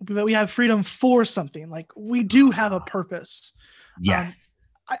 But we have freedom for something. Like we do have a purpose. Yes.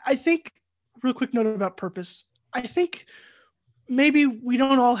 I think, real quick note about purpose. I think maybe we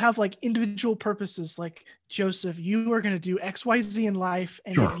don't all have like individual purposes. Like Joseph, you are going to do X, Y, Z in life.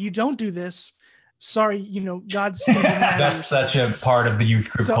 And if you don't do this, sorry, God's. That's such a part of the youth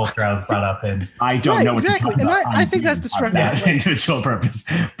group culture I was brought up in. I don't know what exactly. you're talking about. And I think that's destructive. Individual purpose,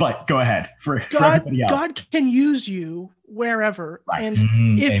 but go ahead for everybody else. God can use you wherever. Right.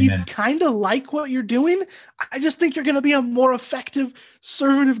 And if you kind of like what you're doing, I just think you're going to be a more effective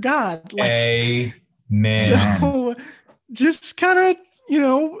servant of God. Amen. So just kind of,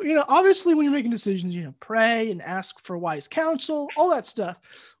 obviously when you're making decisions, pray and ask for wise counsel, all that stuff.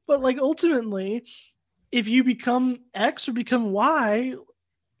 But like ultimately, if you become X or become Y,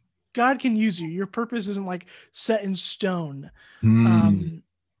 God can use you. Your purpose isn't like set in stone.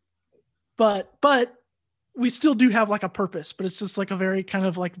 But we still do have like a purpose, but it's just like a very kind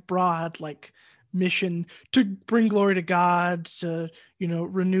of like broad like mission to bring glory to God, to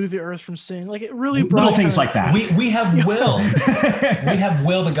renew the earth from sin. Like it really little things like that. We have will. We have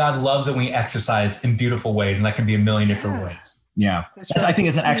will that God loves and we exercise in beautiful ways, and that can be a million different ways. Yeah. Right. I think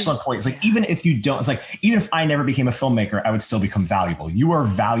it's an excellent point. It's like, even if you don't, it's like, even if I never became a filmmaker, I would still become valuable. You are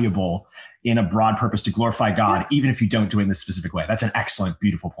valuable in a broad purpose to glorify God, even if you don't do it in this specific way. That's an excellent,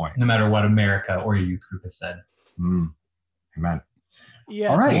 beautiful point. No matter what America or your youth group has said. Amen. Yeah.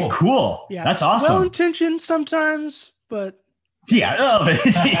 All right. Cool. Yeah. That's awesome. Well-intentioned sometimes, but. Yeah. Oh,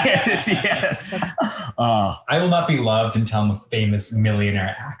 yes. I will not be loved until I'm a famous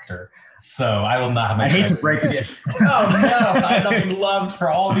millionaire actor. So I will not have my. I hate to break it. Oh no! I've not been loved for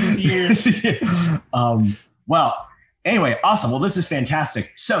all these years. Well, anyway, awesome. Well, this is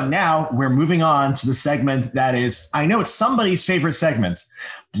fantastic. So now we're moving on to the segment that is, I know it's somebody's favorite segment,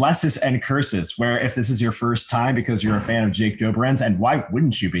 Blesses and Curses, where if this is your first time because you're a fan of Jake Doberenz, and why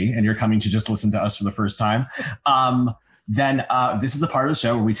wouldn't you be, and you're coming to just listen to us for the first time, then this is the part of the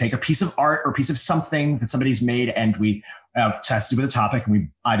show where we take a piece of art or a piece of something that somebody's made, and we test it with a topic, and we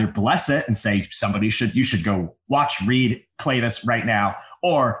either bless it and say you should go watch, read, play this right now,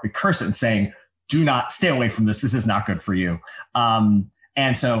 or we curse it and saying, do not, stay away from this. This is not good for you.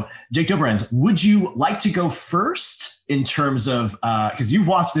 And so, Jake Doberenz, would you like to go first in terms of, because you've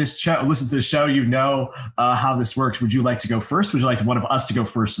watched this show, listened to this show, you know how this works. Would you like to go first? Would you like one of us to go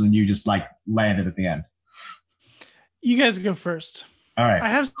first and then you just like land it at the end? You guys go first. All right. I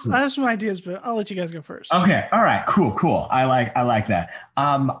have some ideas, but I'll let you guys go first. Okay. All right. Cool. I like that.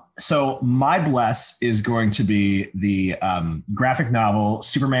 So my bless is going to be the graphic novel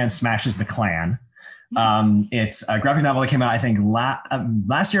Superman Smashes the Klan. It's a graphic novel that came out, I think,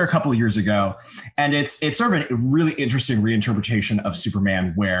 last year, a couple of years ago. And it's sort of a really interesting reinterpretation of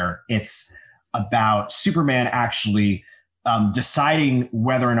Superman, where it's about Superman actually deciding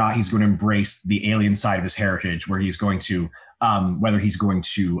whether or not he's going to embrace the alien side of his heritage, where he's going to whether he's going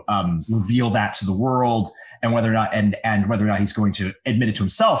to reveal that to the world, and whether or not and whether or not he's going to admit it to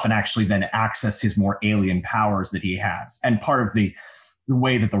himself and actually then access his more alien powers that he has. And part of the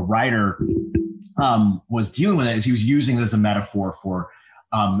way that the writer was dealing with it is he was using it as a metaphor for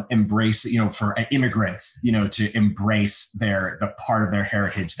embrace, for immigrants, to embrace the part of their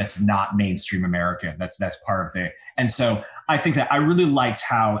heritage that's not mainstream American. That's part of it. And so I think that I really liked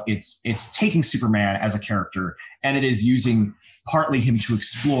how it's taking Superman as a character, and it is using partly him to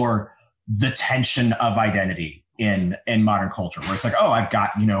explore the tension of identity in modern culture, where it's like, oh, I've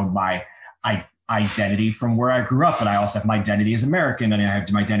got, my identity from where I grew up, but I also have my identity as American, and I have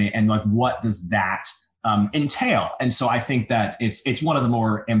my identity, and like, what does that entail? And so I think that it's one of the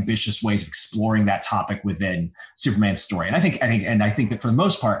more ambitious ways of exploring that topic within Superman's story. And I think that for the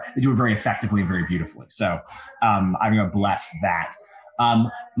most part, they do it very effectively and very beautifully. So I'm going to bless that.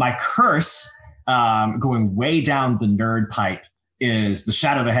 My curse, going way down the nerd pipe, is the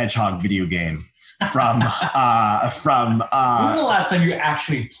Shadow the Hedgehog video game. When was the last time you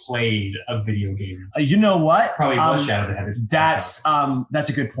actually played a video game? You know what? Probably was Shadow the Hedgehog. That's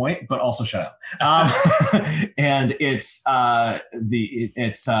a good point, but also shut up. And it's actually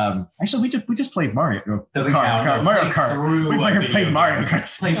we just played Mario. Doesn't count. Mario Kart. We played Mario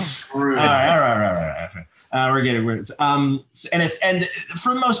Kart. Played through. All right. We're getting weird. And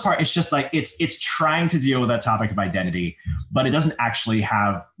for the most part, it's just like it's trying to deal with that topic of identity, but it doesn't actually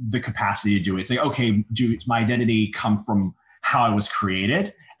have the capacity to do it. It's like, okay, my identity come from how I was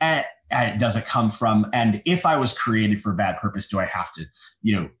created, and does it come from, and if I was created for a bad purpose, do I have to,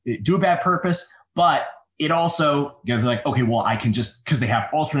 do a bad purpose? But it also goes like, okay, well, I can just, because they have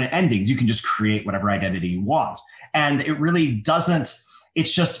alternate endings, you can just create whatever identity you want. And it really doesn't,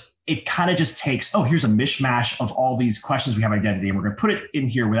 it kind of just takes, oh, here's a mishmash of all these questions we have identity, and we're going to put it in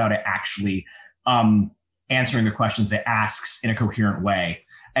here without it actually answering the questions it asks in a coherent way.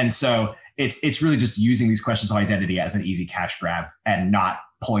 And so it's really just using these questions of identity as an easy cash grab and not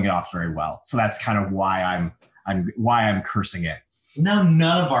pulling it off very well. So that's kind of why I'm cursing it. Now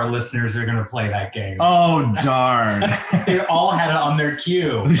none of our listeners are going to play that game. Oh, darn. They all had it on their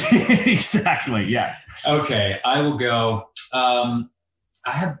queue. Exactly. Yes. Okay. I will go.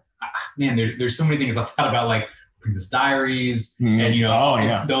 There's so many things I've thought about, like Princess Diaries, and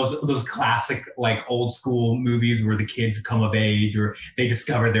those classic, like, old school movies where the kids come of age or they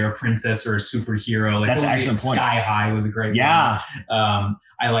discover they're a princess or a superhero. Like, that's an excellent point. Sky High was a great one.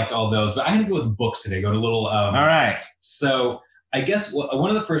 I liked all those, but I'm going to go with books today. Go to little. All right. So I guess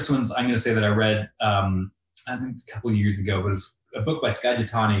one of the first ones I'm going to say that I read, I think it's a couple of years ago, but it's a book by Skye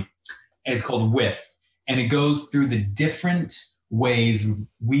Jethani. It's called With, and it goes through the different ways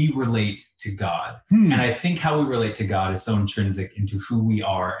we relate to God. And I think how we relate to God is so intrinsic into who we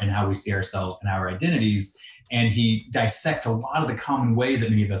are and how we see ourselves and our identities. And he dissects a lot of the common ways that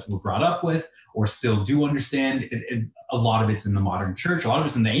many of us were brought up with or still do understand. A lot of it's in the modern church, a lot of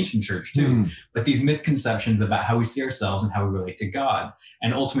it's in the ancient church too, but these misconceptions about how we see ourselves and how we relate to God.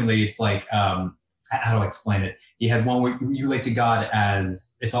 And ultimately it's like, how do I explain it? You had one where you relate to God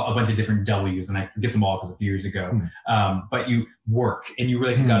as, it's all a bunch of different W's, and I forget them all because a few years ago. But you work and you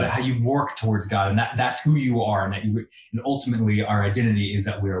relate to God, how you work towards God, and that's who you are, and ultimately our identity is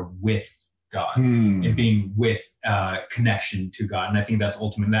that we are with God and being with connection to God. And I think that's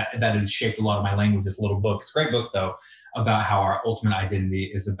ultimate. That has shaped a lot of my language. This little book, it's a great book though, about how our ultimate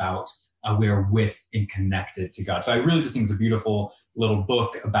identity is about we are with and connected to God. So I really just think it's a beautiful little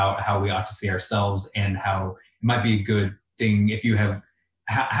book about how we ought to see ourselves, and how it might be a good thing if you have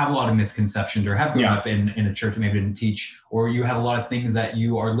a lot of misconceptions or have grown up in a church that maybe didn't teach, or you have a lot of things that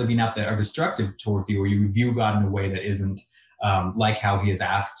you are living out that are destructive towards you, or you view God in a way that isn't like how he has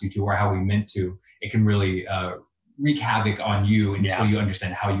asked you to or how he meant to. It can really wreak havoc on you until you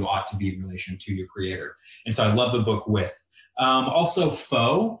understand how you ought to be in relation to your creator. And so I love the book With. Also,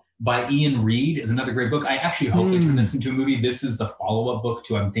 Foe by Ian Reed is another great book. I actually hope they turn this into a movie. This is the follow-up book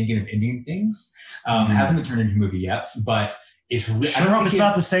to I'm Thinking of Ending Things. It hasn't been turned into a movie yet, but it's sure hope it's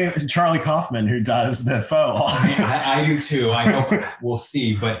not the same Charlie Kaufman who does the Foe. I do too. I hope we'll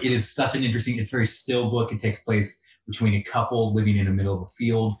see. But it is such an interesting, it's a very still book. It takes place between a couple living in the middle of a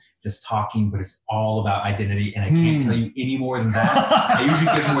field, just talking, but it's all about identity. And I can't tell you any more than that. I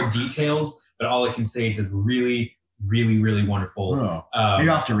usually give more details, but all I can say is it's really, really, really wonderful. Maybe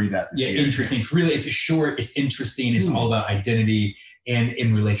I'll have to read that this year. Interesting. It's short, it's interesting, it's all about identity and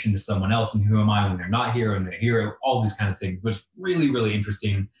in relation to someone else and who am I when they're not here and they're here, all these kind of things, but it's really, really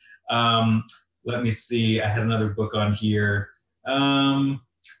interesting. Let me see. I had another book on here.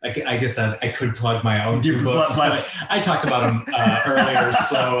 I guess I could plug my own two books. I talked about them earlier,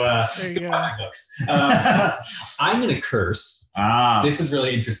 so my books. I'm going to curse. This is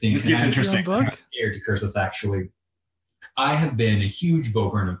really interesting. This gets interesting. I'm scared to curse this, actually. I have been a huge Bo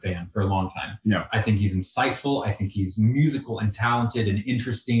Burnham fan for a long time. Yeah. I think he's insightful. I think he's musical and talented and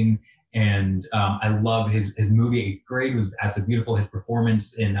interesting. And I love his movie, Eighth Grade, was absolutely beautiful. His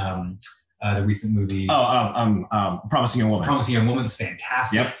performance in the recent movie. Promising Young Woman. Promising Young Woman is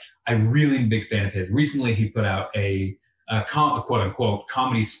fantastic. Yep. I really am a big fan of his. Recently, he put out a quote unquote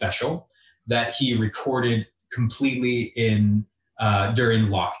comedy special that he recorded completely during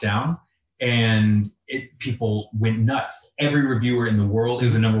lockdown. And people went nuts. Every reviewer in the world, it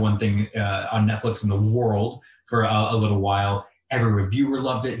was the number one thing on Netflix in the world for a little while. Every reviewer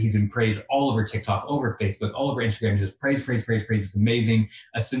loved it. He's been praised all over TikTok, all over Facebook, all over Instagram. Just praise. It's amazing.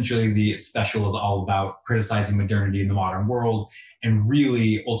 Essentially, the special is all about criticizing modernity in the modern world. And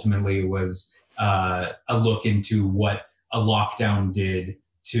really, ultimately, was a look into what a lockdown did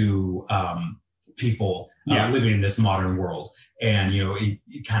to people living in this modern world. And, he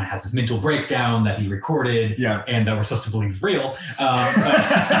kind of has this mental breakdown that he recorded and that we're supposed to believe is real.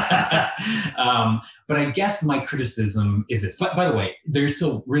 But I guess my criticism is this. But by the way, there's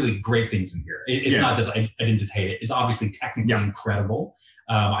still really great things in here. It's not just, I didn't just hate it. It's obviously technically incredible.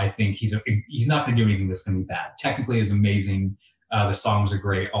 I think he's not going to do anything that's going to be bad. Technically, it's amazing. The songs are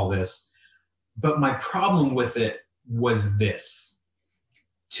great, all this. But my problem with it was this.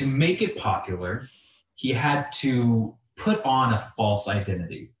 To make it popular, he had to put on a false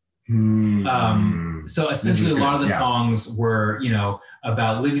identity. So essentially, a lot of the songs were,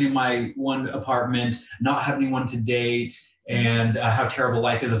 about living in my one apartment, not having anyone to date, and how terrible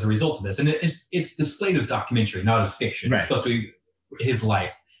life is as a result of this. And it's displayed as documentary, not as fiction. It's supposed to be his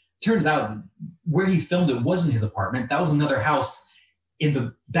life. Turns out where he filmed it wasn't his apartment. That was another house in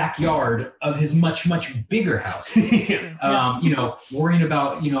the backyard of his much, much bigger house. Worrying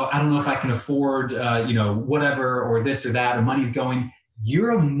about, I don't know if I can afford, whatever, or this or that, or money's going.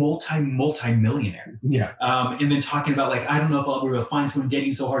 You're a multi-millionaire. Yeah. And then talking about I don't know if I'll be able to find someone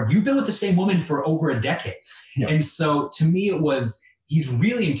dating so hard. You've been with the same woman for over a decade. Yeah. And so to me, he's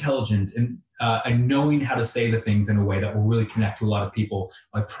really intelligent and knowing how to say the things in a way that will really connect to a lot of people.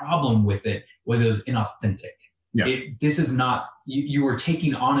 My problem with it was inauthentic. Yeah. This is not, you are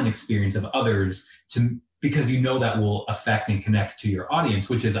taking on an experience of others because that will affect and connect to your audience,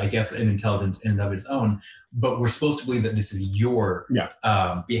 which is, I guess, an intelligence in and of its own. But we're supposed to believe that this is your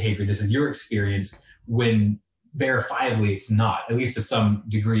behavior. This is your experience when verifiably it's not, at least to some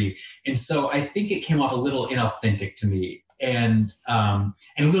degree. And so I think it came off a little inauthentic to me. And a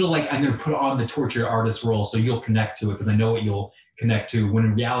little I'm going to put on the torture artist role so you'll connect to it because I know what you'll connect to. When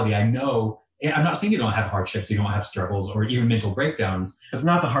in reality, I know, I'm not saying you don't have hardships, you don't have struggles or even mental breakdowns. It's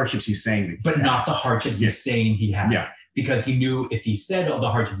not the hardships he's saying. But not the hardships he's saying he had. Yeah. Because he knew if he said all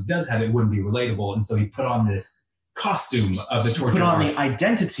the hardships he does have, it wouldn't be relatable. And so he put on this costume of the torture. Put on the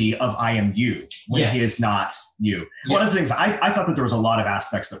identity of I am you when he is not you. Yes. One of the things, I thought that there was a lot of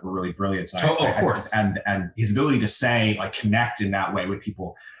aspects that were really brilliant. Of course. And his ability to say, connect in that way with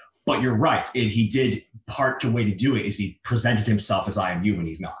people. But you're right. He did part way to do it is he presented himself as I am you when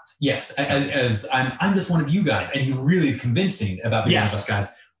he's not. Yes, as I'm just one of you guys, and he really is convincing about being one of us guys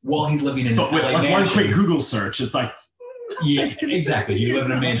while he's living in. But with one quick Google search, it's exactly. You live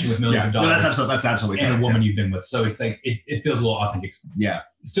in a mansion with millions of dollars. No, that's absolutely and a woman you've been with, so it's it feels a little authentic. Yeah.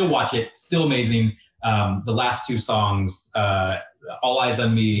 Still watch it. Still amazing. The last two songs, All Eyes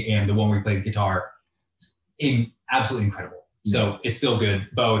on Me and the one where he plays guitar, absolutely incredible. So it's still good.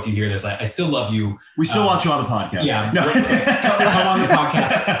 Bo, if you hear this, I still love you. We still want you on the podcast. Yeah. No. Come on the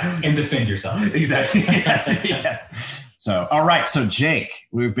podcast and defend yourself. Exactly. Yes. Yeah. So, all right. So, Jake,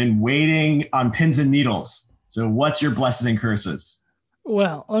 we've been waiting on pins and needles. So what's your blessings and curses?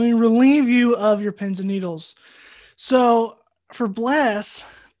 Well, let me relieve you of your pins and needles. So for Bless,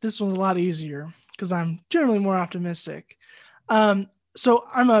 this one's a lot easier because I'm generally more optimistic. So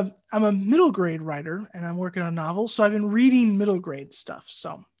I'm a middle grade writer and I'm working on novels. So I've been reading middle grade stuff.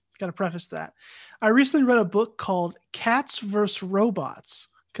 So got to preface that. I recently read a book called Cats vs. Robots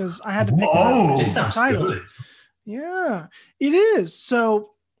because I had to pick it up. This sounds good. Yeah, it is.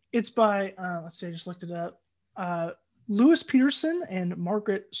 So it's by, let's see, I just looked it up. Lewis Peterson and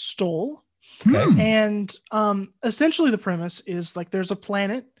Margaret Stoll. Okay. And essentially the premise is like there's a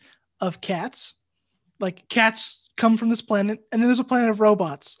planet of cats. Like cats come from this planet, and then there's a planet of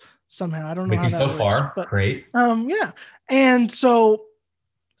robots somehow. I don't know With how you that so works, far. but Great. yeah. And so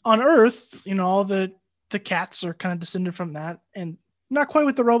on Earth, all the cats are kind of descended from that, and not quite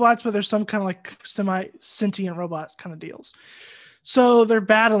with the robots, but there's some kind of like semi-sentient robot kind of deals. So they're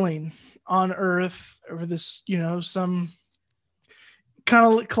battling on Earth over this, some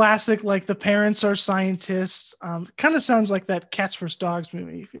kind of classic, like the parents are scientists. Kind of sounds like that Cats vs. Dogs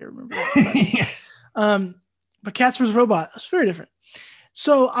movie, if you remember that. But Cats vs. Robot, it's very different.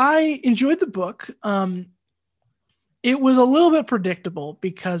 So I enjoyed the book. It was a little bit predictable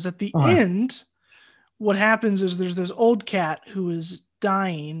because at the end, what happens is there's this old cat who is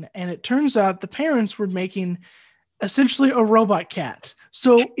dying, and it turns out the parents were making essentially a robot cat.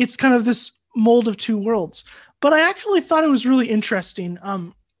 So it's kind of this mold of two worlds. But I actually thought it was really interesting.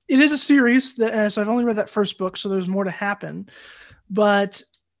 It is a series that, so I've only read that first book, so there's more to happen. But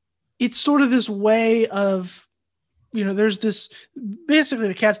it's sort of this way of, there's this, basically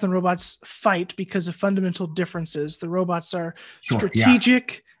the cats and the robots fight because of fundamental differences. The robots are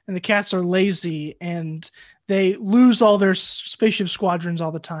strategic and the cats are lazy, and they lose all their spaceship squadrons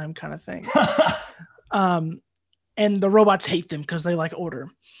all the time, kind of thing. And the robots hate them because they like order.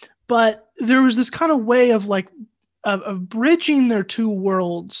 But there was this kind of way of like of bridging their two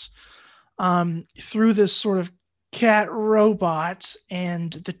worlds through this sort of cat robot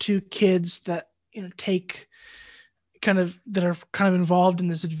and the two kids that that are kind of involved in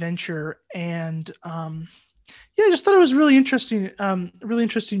this adventure. And I just thought it was really interesting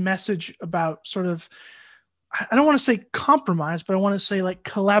message about sort of, I don't want to say compromise, but I want to say like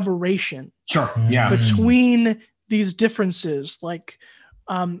collaboration. Sure. Yeah. Between these differences, like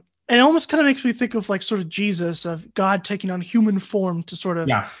it almost kind of makes me think of like sort of Jesus, of God taking on human form to sort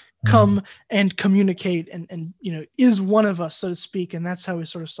of come and communicate and is one of us, so to speak. And that's how we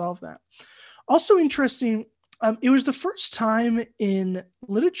sort of solve that. Also interesting, it was the first time in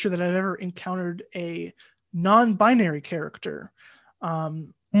literature that I've ever encountered a non-binary character.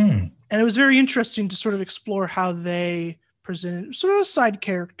 And it was very interesting to sort of explore how they presented sort of a side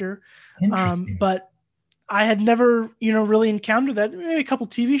character. But I had never, really encountered that. Maybe a couple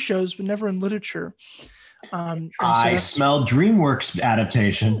TV shows, but never in literature. I smell DreamWorks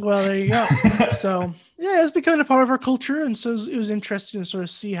adaptation. Well, there you go. So it's becoming a part of our culture, and so it was interesting to sort of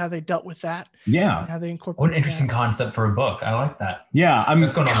see how they dealt with that. Yeah, how they incorporated. What an interesting concept for a book. I like that. Yeah, I'm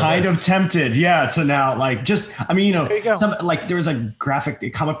kind of tempted. Yeah, so now like there was a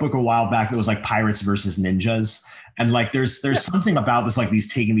comic book a while back that was like pirates versus ninjas. And like, there's something about this, like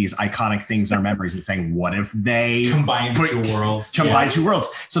taking these iconic things in our memories and saying, what if they combine two worlds?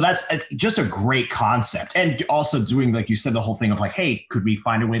 So that's just a great concept. And also doing, like you said, the whole thing of like, hey, could we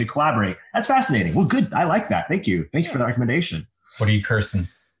find a way to collaborate? That's fascinating. Well, good. I like that. Thank you. Thank you for the recommendation. What are you cursing?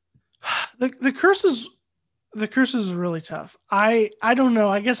 The curse is really tough. I don't know.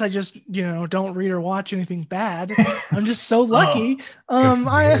 I guess I just, don't read or watch anything bad. I'm just so lucky.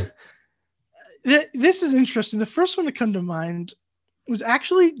 This is interesting. The first one to come to mind was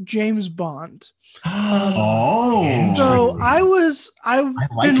actually James Bond. So I've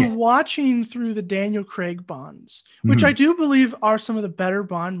been watching through the Daniel Craig Bonds, which I do believe are some of the better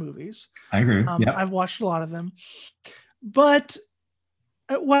Bond movies. I agree. I've watched a lot of them, but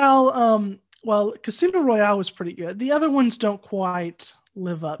while Casino Royale was pretty good, the other ones don't quite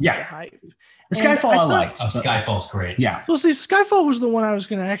live up to the hype. Skyfall I liked. Skyfall's great. Yeah. Well, see, Skyfall was the one I was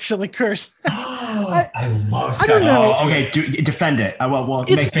going to actually curse. I love Skyfall. I don't know. Okay, defend it.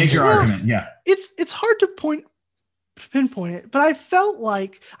 Make your argument. Yeah. It's hard to pinpoint it, but I felt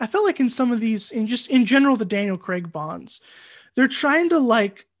like in some of these, in general, the Daniel Craig Bonds, they're trying to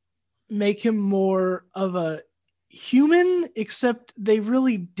like make him more of a human, except they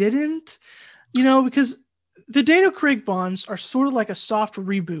really didn't, because the Daniel Craig Bonds are sort of like a soft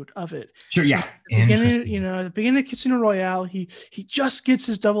reboot of it. Sure, yeah. At the beginning of Casino Royale, he just gets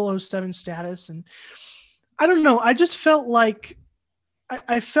his 007 status, and I don't know. I just felt like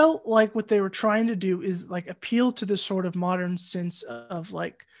I felt like what they were trying to do is like appeal to this sort of modern sense of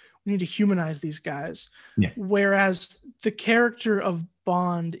like we need to humanize these guys, whereas the character of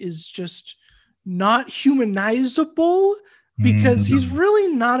Bond is just not humanizable because he's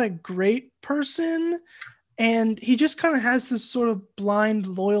really not a great person. And he just kind of has this sort of blind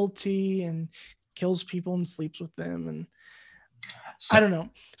loyalty and kills people and sleeps with them. And I don't know.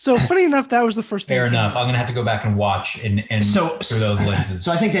 So funny enough, that was the first thing. Fair enough. I'm going to have to go back and watch and so through those lenses.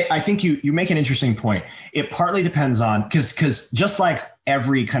 So I think you make an interesting point. It partly depends on, because just like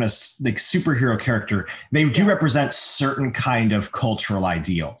every kind of like superhero character, they do represent certain kind of cultural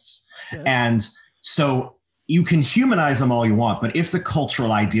ideals. Yes. And so you can humanize them all you want, but if the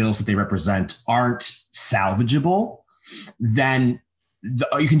cultural ideals that they represent aren't salvageable, then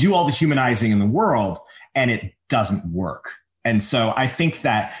you can do all the humanizing in the world and it doesn't work. And so I think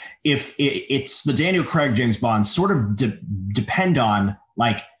that if it's the Daniel Craig James Bond sort of depend on,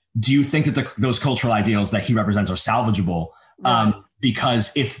 like, do you think that those cultural ideals that he represents are salvageable? Right.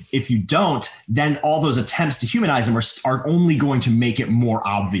 Because if you don't, then all those attempts to humanize them are only going to make it more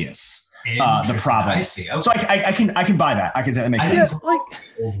obvious. The problem. I see. Okay. So I can buy that. I can say that makes sense. Like,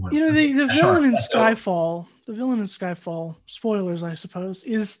 the villain in Skyfall. The villain in Skyfall, spoilers, I suppose,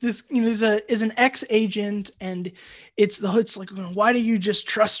 is this, is an ex-agent, and it's like, why do you just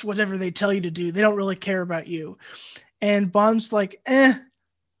trust whatever they tell you to do? They don't really care about you. And Bond's like,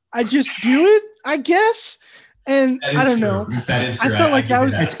 I just do it, I guess. And I don't know. That is true. I felt like that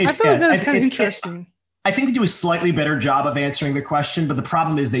was kind of interesting. I think they do a slightly better job of answering the question, but the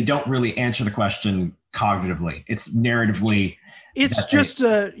problem is they don't really answer the question cognitively. It's narratively. It's just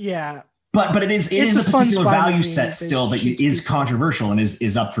But it is a particular value set still that is controversial and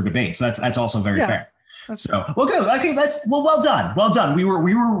is up for debate. So that's also very fair. So well, good. Okay, well done. We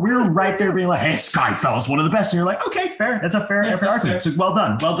were right there being like, hey, Skyfall is one of the best, and you're like, okay, fair. That's a fair argument. So well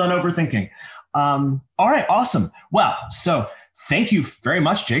done overthinking. All right, awesome. Well, so thank you very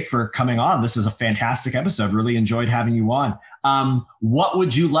much, Jake, for coming on. This is a fantastic episode. Really enjoyed having you on. What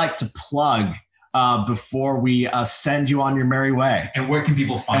would you like to plug before we send you on your merry way? And where can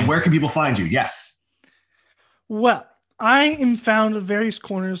people find you? Yes. Well, I am found at various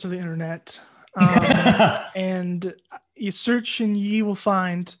corners of the internet, and you search and ye will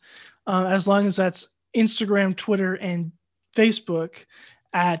find, as long as that's Instagram, Twitter, and Facebook,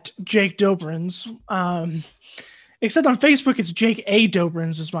 at Jake Doberenz. Except on Facebook, it's Jake A.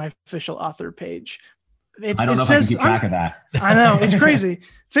 Doberenz is my official author page. I don't know if I can keep track of that. I know, it's crazy.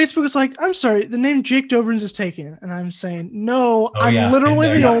 Facebook is like, I'm sorry, the name Jake Doberenz is taken. And I'm saying, no, I'm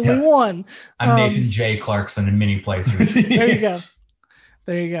literally the only one. I'm Nathan J. Clarkson in many places. There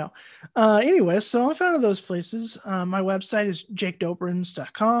you go. Anyway, so I'm found in those places. My website is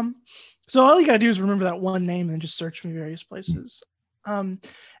jakedoberenz.com. So all you got to do is remember that one name and just search me various places. And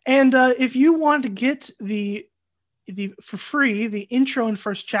if you want to get for free, the intro and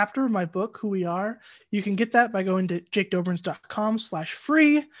first chapter of my book, Who We Are, you can get that by going to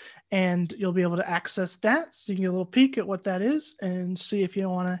jakedoberenz.com/free, and you'll be able to access that. So you can get a little peek at what that is and see if you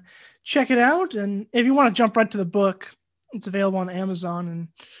want to check it out. And if you want to jump right to the book, it's available on Amazon and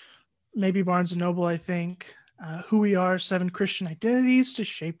maybe Barnes & Noble, I think. Who We Are, 7 Christian Identities to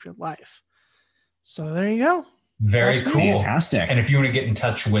Shape Your Life. So there you go. Very cool. Fantastic. And if you want to get in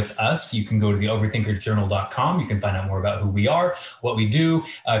touch with us, you can go to the overthinkersjournal.com. You can find out more about who we are, what we do,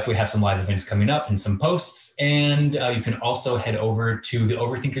 if we have some live events coming up and some posts. And you can also head over to the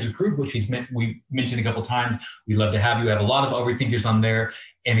Overthinkers group, which we mentioned a couple times. We'd love to have you. We have a lot of overthinkers on there.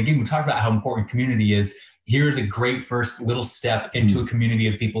 And again, we talked about how important community is. Here's a great first little step into a community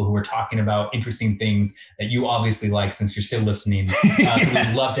of people who are talking about interesting things that you obviously like, since you're still listening. So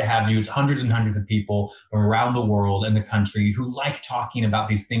we'd love to have you. It's hundreds and hundreds of people from around the world and the country who like talking about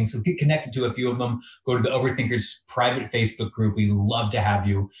these things. So get connected to a few of them. Go to the Overthinkers private Facebook group. We'd love to have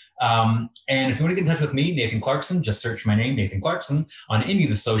you. And if you want to get in touch with me, Nathan Clarkson, just search my name, Nathan Clarkson, on any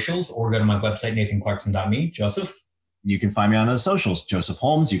of the socials, or go to my website, nathanclarkson.me. Joseph? You can find me on those socials, Joseph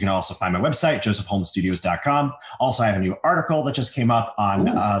Holmes. You can also find my website, josephholmesstudios.com. Also, I have a new article that just came up on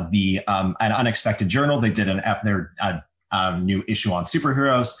an Unexpected Journal. They did their new issue on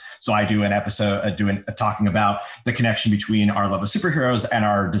superheroes. So I do an episode talking about the connection between our love of superheroes and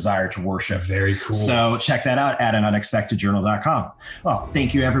our desire to worship. Very cool. So check that out at unexpectedjournal.com. Well,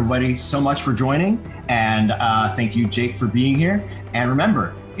 thank you everybody so much for joining. And thank you, Jake, for being here. And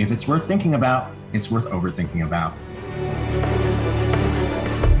remember, if it's worth thinking about, it's worth overthinking about.